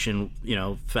generation,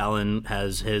 Fallon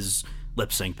has his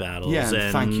lip sync battles,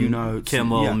 and thank you notes,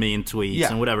 Kimmel mean tweets,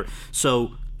 and whatever.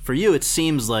 So for you, it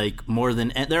seems like more than...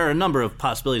 And there are a number of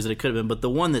possibilities that it could have been, but the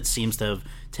one that seems to have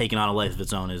taken on a life of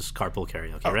its own is carpool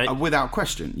karaoke, right? Without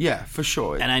question. Yeah, for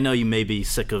sure. And I know you may be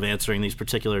sick of answering these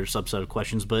particular subset of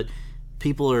questions, but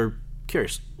people are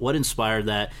curious. What inspired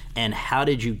that, and how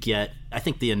did you get... I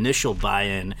think the initial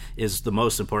buy-in is the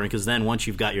most important, because then once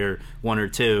you've got your 1 or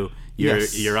 2,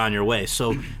 you're on your way.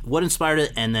 So what inspired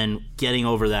it, and then getting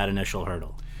over that initial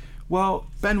hurdle? Well,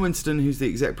 Ben Winston, who's the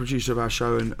exec producer of our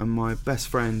show and my best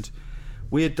friend,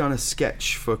 we had done a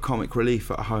sketch for Comic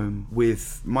Relief at home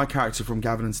with my character from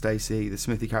Gavin and Stacey, the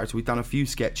Smithy character. We'd done a few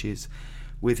sketches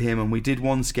with him, and we did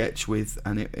one sketch with,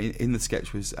 and in the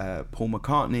sketch was Paul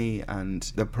McCartney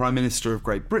and the Prime Minister of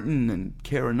Great Britain and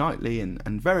Keira Knightley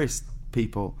and various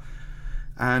people.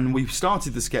 And we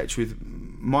started the sketch with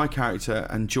my character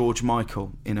and George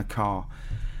Michael in a car,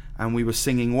 and we were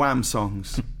singing Wham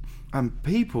songs, and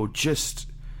people just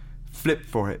flipped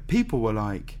for it. People were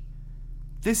like,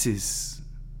 this is...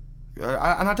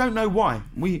 and I don't know why.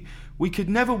 We could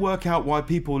never work out why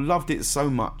people loved it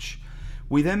so much.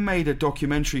 We then made a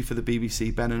documentary for the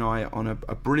BBC, Ben and I, on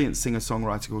a brilliant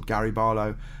singer-songwriter called Gary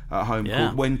Barlow at home,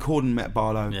 called When Corden Met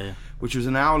Barlow, which was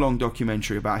an hour-long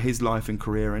documentary about his life and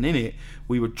career. And in it,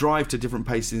 we would drive to different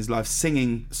places in his life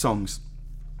singing songs.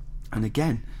 And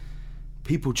again,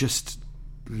 people just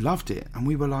loved it. And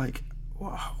we were like,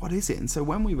 what is it? And so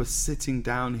when we were sitting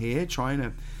down here trying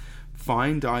to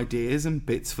find ideas and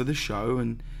bits for the show,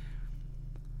 and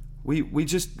we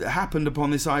just happened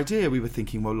upon this idea. We were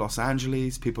thinking, well, Los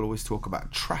Angeles, people always talk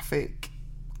about traffic,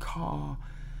 carpool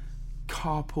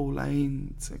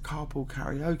lanes, carpool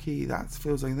karaoke, that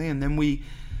feels like a thing. And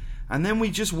then we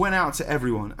just went out to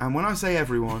everyone. And when I say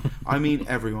everyone, I mean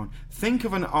everyone. Think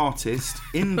of an artist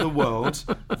in the world,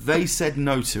 they said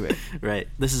no to it. Right.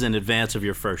 This is in advance of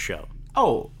your first show.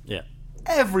 Oh. Yeah.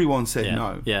 Everyone said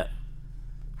no. Yeah.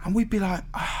 And we'd be like,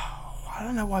 I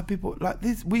don't know why people like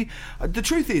this. The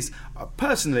truth is,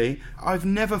 personally, I've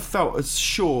never felt as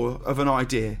sure of an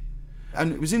idea.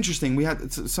 And it was interesting. We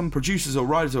had some producers or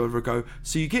writers or whatever go,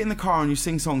 so you get in the car and you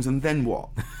sing songs and then what?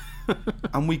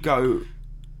 And we go,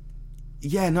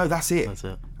 yeah, no, that's it. That's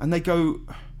it. And they go,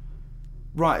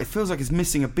 right, it feels like it's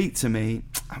missing a beat to me.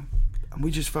 And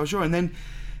we just felt sure. And then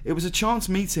it was a chance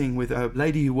meeting with a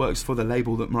lady who works for the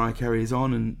label that Mariah Carey is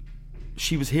on, and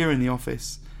she was here in the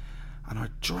office. And I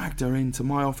dragged her into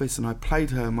my office and I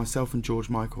played her, myself and George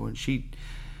Michael, and she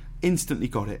instantly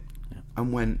got it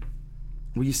and went,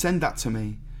 will you send that to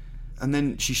me? And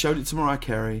then she showed it to Mariah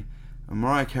Carey, and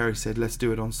Mariah Carey said, let's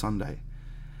do it on Sunday.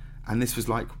 And this was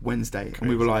like Wednesday. Crazy. And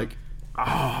we were like,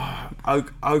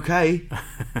 okay,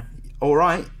 all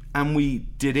right. And we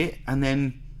did it, and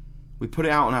then we put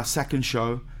it out on our second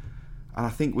show. And I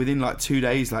think within like 2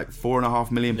 days, like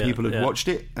 4.5 million people had watched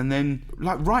it. And then,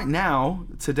 like right now,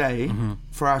 today,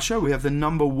 for our show, we have the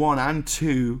number 1 and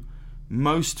 2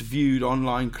 most viewed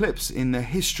online clips in the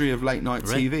history of late night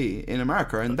TV in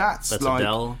America. And that's like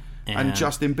Adele and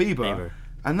Justin Bieber.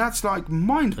 And that's like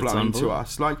mind blowing to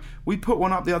us. Like, we put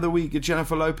one up the other week at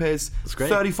Jennifer Lopez.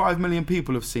 35 million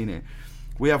people have seen it.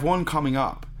 We have one coming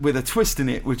up with a twist in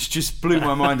it, which just blew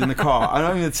my mind in the car. I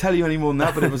don't even tell you any more than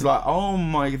that, but it was like, oh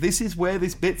my, this is where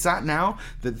this bit's at now,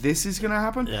 that this is going to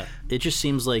happen? Yeah. It just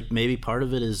seems like maybe part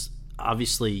of it is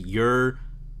obviously your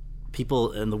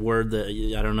people, and the word that,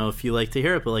 I don't know if you like to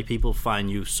hear it, but like people find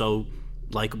you so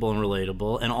likable and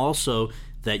relatable, and also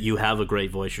that you have a great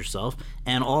voice yourself,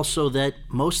 and also that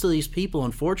most of these people,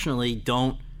 unfortunately,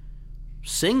 don't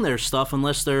sing their stuff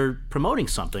unless they're promoting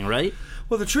something, right?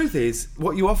 Well, the truth is,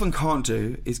 what you often can't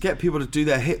do is get people to do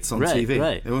their hits on TV.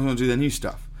 Right. They always want to do their new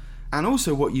stuff. And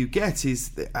also what you get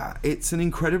is it's an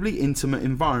incredibly intimate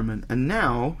environment. And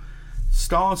now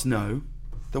stars know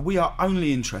that we are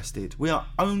only interested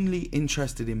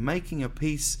in making a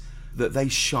piece that they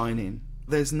shine in.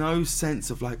 There's no sense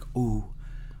of like, ooh,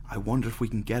 I wonder if we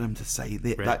can get them to say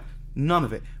this. Right. Like, none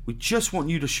of it. We just want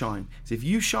you to shine. So if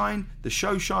you shine, the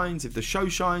show shines. If the show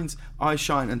shines, I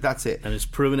shine, and that's it. And it's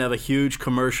proven to have a huge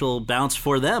commercial bounce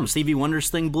for them. Stevie Wonder's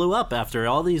thing blew up after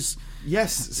all these...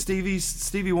 Yes,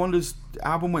 Stevie Wonder's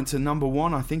album went to number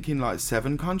 1, I think, in like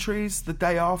 7 countries the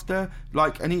day after.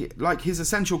 Like, and he, like his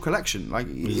Essential Collection. Like,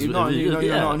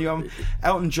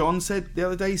 Elton John said the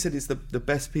other day, he said it's the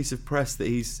best piece of press that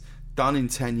he's done in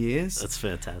 10 years. That's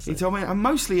fantastic. He told me, and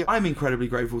mostly I'm incredibly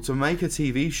grateful to make a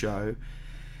TV show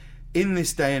in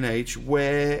this day and age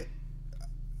where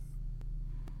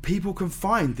people can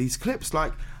find these clips.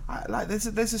 Like there's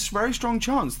a very strong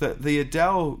chance that the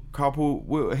Adele couple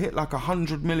will hit like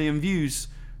 100 million views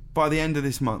by the end of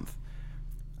this month,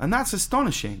 and that's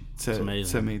astonishing to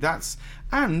me.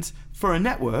 And for a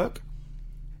network,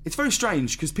 it's very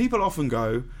strange because people often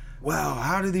go, well,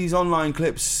 how do these online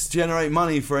clips generate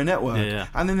money for a network? Yeah.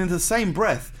 And then in the same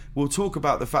breath, we'll talk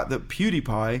about the fact that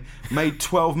PewDiePie made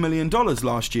 $12 million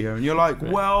last year. And you're like,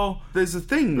 well, there's a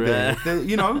thing there.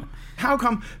 You know, how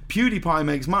come PewDiePie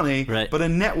makes money, but a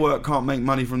network can't make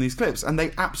money from these clips? And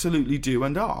they absolutely do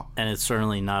and are. And it's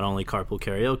certainly not only carpool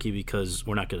karaoke, because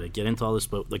we're not going to get into all this,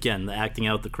 but again, the acting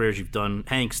out, the careers you've done,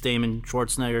 Hanks, Damon,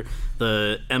 Schwarzenegger,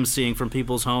 the emceeing from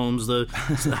people's homes,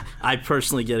 I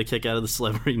personally get a kick out of the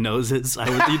celebrity noses.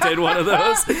 You did one of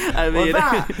those. I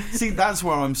mean, that's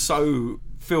where I'm so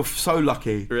feel so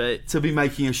lucky to be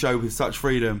making a show with such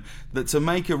freedom, that to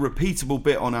make a repeatable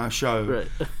bit on our show,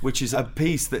 which is a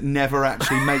piece that never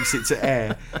actually makes it to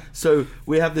air. So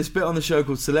we have this bit on the show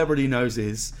called Celebrity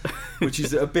Noses, which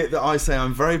is a bit that I say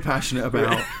I'm very passionate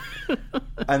about.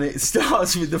 And it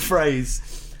starts with the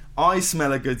phrase, I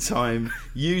smell a good time,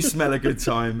 you smell a good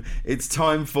time, it's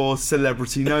time for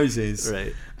Celebrity Noses.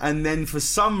 Right. And then for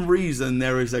some reason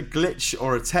there is a glitch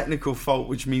or a technical fault,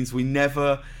 which means we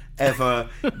never ever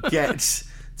get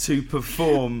to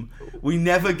perform. We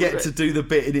never get to do the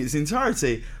bit in its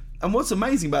entirety. And what's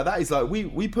amazing about that is, like,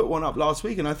 we put one up last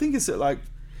week, and I think it's at like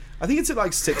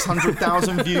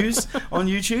 600,000 views on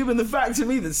YouTube. And the fact to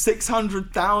me that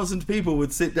 600,000 people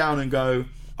would sit down and go,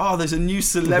 oh, there's a new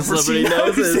Celebrity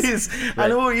Noses.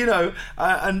 And all, you know,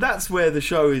 and that's where the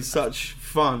show is such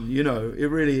fun, you know, it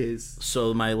really is.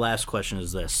 So my last question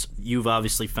is this. You've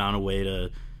obviously found a way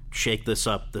to shake this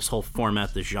up, this whole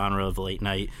format, this genre of late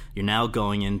night. You're now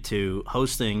going into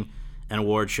hosting an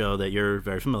award show that you're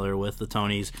very familiar with, the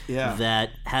Tonys,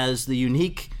 that has the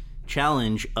unique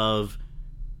challenge of,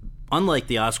 unlike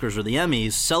the Oscars or the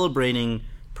Emmys, celebrating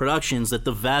productions that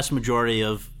the vast majority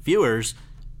of viewers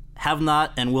have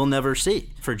not and will never see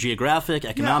for geographic,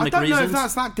 economic reasons. I don't know if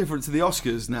that's that different to the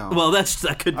Oscars now. Well,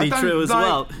 that could be true as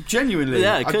well. Genuinely,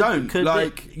 yeah, I don't.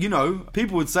 Like, you know,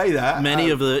 people would say that. Many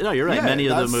of the, no, you're right. Many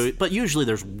of the movies, but usually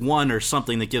there's one or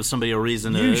something that gives somebody a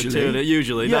reason to tune it.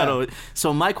 Usually, not always.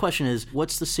 So my question is,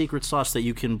 what's the secret sauce that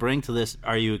you can bring to this?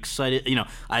 Are you excited? You know,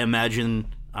 I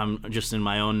imagine, I'm just in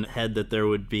my own head, that there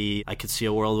would be, I could see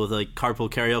a world with like carpool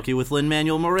karaoke with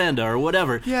Lin-Manuel Miranda or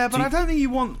whatever. Yeah, but I don't think you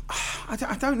want,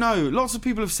 I don't know. Lots of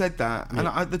people have said that.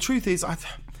 Yeah. And the truth is,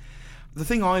 the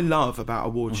thing I love about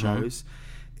award shows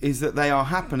is that they are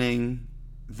happening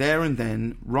there and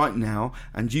then, right now,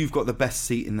 and you've got the best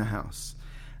seat in the house.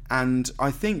 And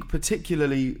I think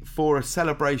particularly for a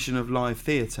celebration of live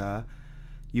theatre,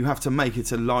 you have to make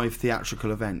it a live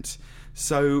theatrical event.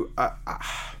 So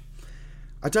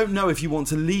I don't know if you want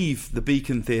to leave the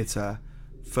Beacon Theatre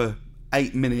for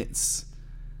 8 minutes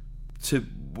to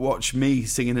watch me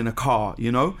singing in a car,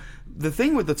 you know? The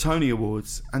thing with the Tony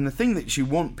Awards, and the thing that you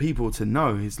want people to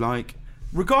know is, like,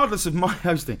 regardless of my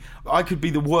hosting, I could be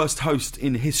the worst host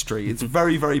in history. It's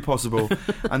very, very possible.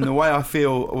 And the way I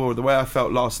feel, or the way I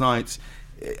felt last night,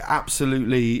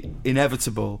 absolutely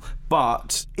inevitable.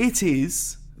 But it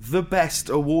is the best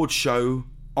award show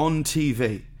on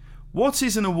TV. What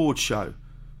is an award show?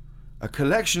 A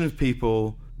collection of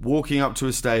people walking up to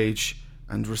a stage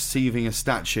and receiving a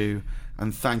statue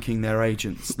and thanking their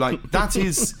agents. Like,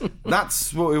 that's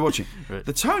what we're watching. Right.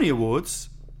 The Tony Awards,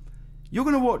 you're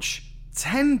going to watch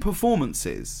 10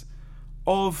 performances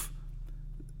of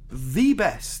the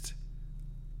best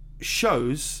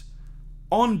shows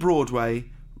on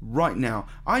Broadway right now.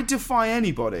 I defy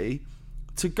anybody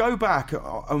to go back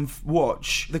and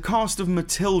watch the cast of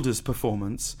Matilda's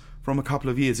performance from a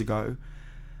couple of years ago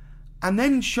and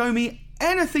then show me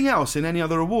anything else in any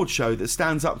other award show that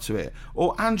stands up to it.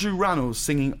 Or Andrew Rannells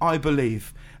singing I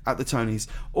Believe at the Tonys.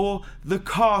 Or the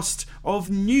cast of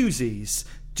Newsies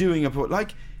doing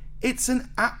like, it's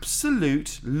an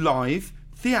absolute live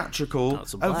theatrical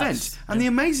event. And the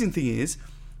amazing thing is,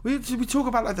 we talk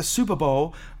about like the Super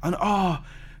Bowl and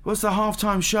what's the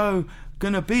halftime show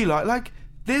gonna be like? Like,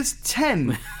 there's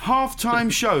 10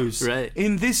 halftime shows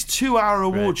in this 2-hour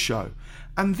award show.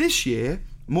 And this year,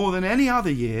 more than any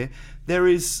other year, there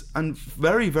is, and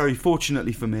very, very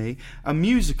fortunately for me, a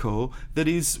musical that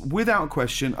is, without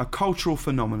question, a cultural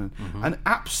phenomenon. An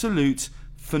absolute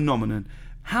phenomenon.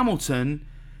 Hamilton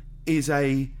is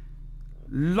a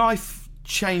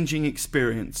life-changing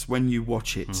experience when you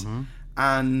watch it.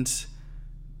 And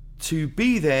to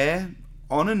be there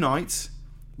on a night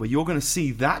where you're going to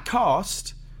see that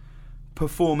cast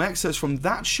perform excerpts from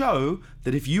that show,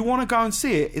 that if you want to go and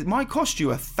see it, it might cost you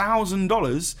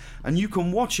 $1,000 and you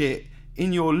can watch it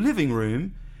in your living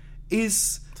room,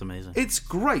 it's amazing. It's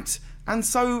great. And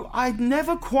so I'd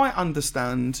never quite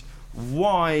understand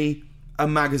why a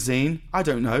magazine, I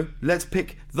don't know, let's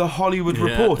pick The Hollywood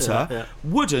Reporter,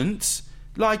 wouldn't,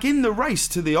 like, in the race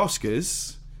to the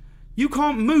Oscars, you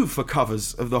can't move for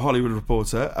covers of The Hollywood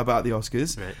Reporter about the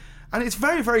Oscars. Right. And it's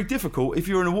very, very difficult if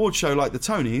you're an award show like the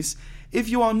Tonys, if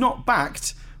you are not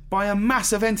backed by a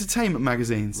massive entertainment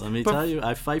magazines. Let me tell you,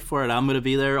 I fight for it. I'm going to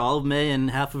be there all of May and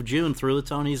half of June through the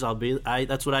Tonys.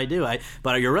 That's what I do.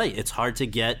 But you're right. It's hard to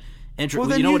get entry. Well,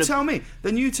 then you tell me.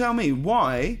 Then you tell me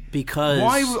why.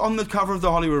 Why on the cover of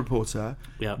the Hollywood Reporter?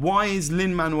 Why is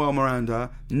Lin-Manuel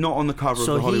Miranda not on the cover of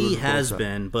the Hollywood Reporter? So he has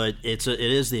been, but it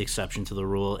is the exception to the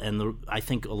rule. And I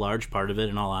think a large part of it,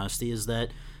 in all honesty, is that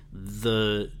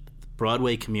the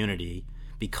Broadway community,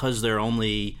 because they're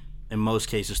only, in most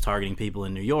cases, targeting people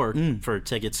in New York for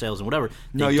ticket sales and whatever.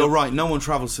 No, you're right. No one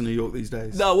travels to New York these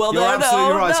days. No, well, you're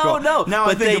absolutely right, Scott. No. Now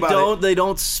but I think they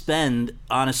don't spend,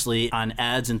 honestly, on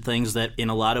ads and things that in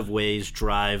a lot of ways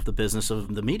drive the business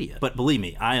of the media. But believe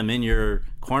me, I am in your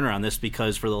corner on this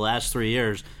because for the last 3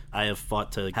 years, I have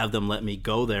fought to have them let me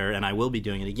go there, and I will be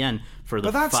doing it again for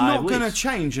the 5 weeks. But that's not going to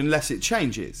change unless it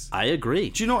changes. I agree.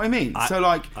 Do you know what I mean? I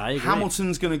agree.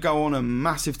 Hamilton's going to go on a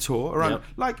massive tour around.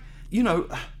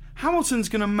 Yep. Hamilton's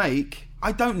going to make,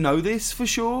 I don't know this for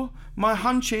sure, my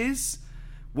hunch is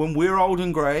when we're old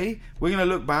and grey, we're going to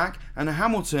look back and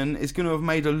Hamilton is going to have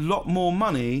made a lot more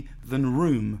money than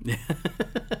Room.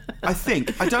 I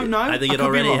think. I don't know. I think it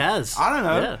already has. I don't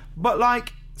know. Yeah.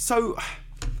 But so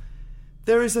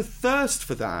there is a thirst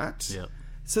for that. Yep.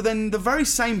 So then the very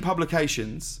same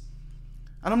publications,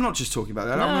 and I'm not just talking about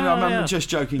that, No, I'm just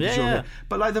joking for sure. Yeah.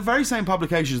 But the very same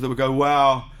publications that would go,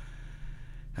 well,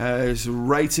 it's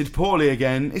rated poorly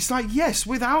again. It's like, yes,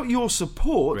 without your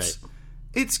support, Right.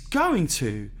 it's going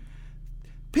to.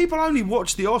 People only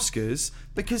watch the Oscars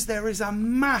because there is a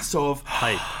mass of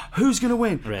hype. Who's going to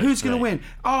win? Right, Who's going right. to win?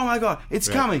 Oh my God, it's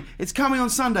coming. It's coming on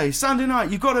Sunday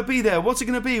night. You've got to be there. What's it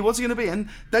going to be? What's it going to be? And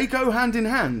they go hand in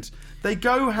hand.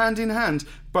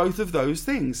 Both of those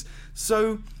things.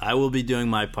 So I will be doing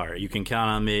my part. You can count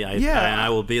on me. And I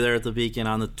will be there at the Beacon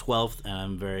on the 12th, and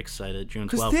I'm very excited. June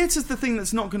 12th. Because theatre's the thing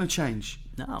that's not going to change.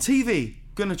 No. TV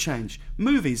going to change.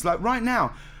 Movies, like right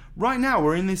now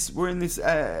we're in this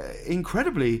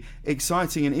incredibly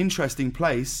exciting and interesting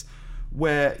place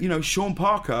where Sean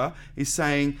Parker is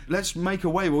saying, let's make a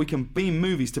way where we can beam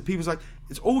movies to people. It's like,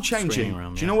 it's all changing.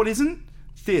 Room, Do you know what isn't?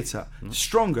 Theatre.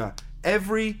 Stronger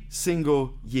every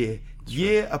single year.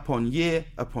 Year upon year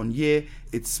upon year.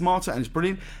 It's smarter and it's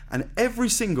brilliant. And every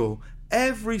single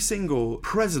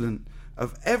president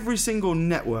of every single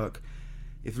network,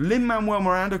 if Lin-Manuel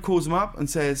Miranda calls them up and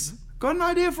says, got an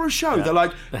idea for a show, they're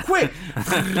like, quick,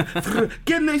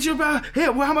 get an issue about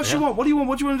here, how much you want, what do you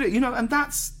want to do, and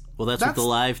that's what the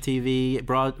live TV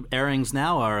broad airings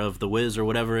now are of The Wiz or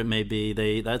whatever it may be.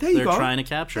 They're trying to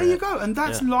capture. There you go, and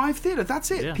that's live theatre.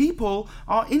 That's it. Yeah. People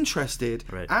are interested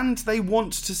and they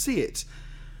want to see it,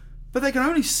 but they can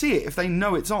only see it if they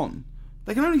know it's on.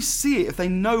 They can only see it if they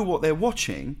know what they're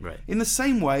watching. Right. In the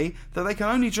same way that they can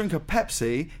only drink a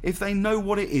Pepsi if they know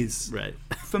what it is. Right.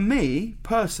 For me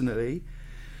personally,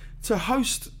 to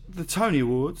host the Tony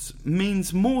Awards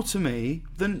means more to me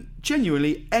than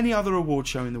genuinely any other award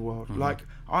show in the world. Mm-hmm.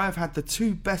 I have had the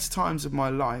 2 best times of my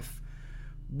life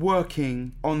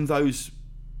working on those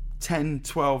 10,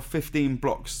 12, 15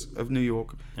 blocks of New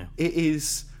York. Yeah. It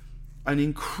is an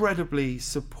incredibly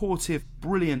supportive,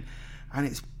 brilliant, and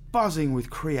it's buzzing with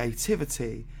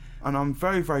creativity. And I'm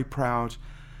very, very proud.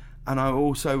 And I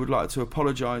also would like to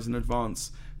apologise in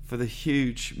advance for the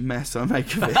huge mess I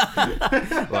make of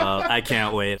it. Well, I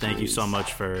can't wait. Thank you so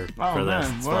much for this.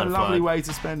 Man, what a lovely way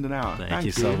to spend an hour. Thank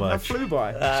you so much. That flew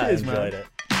by. Cheers, I enjoyed man.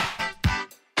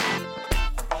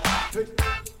 it.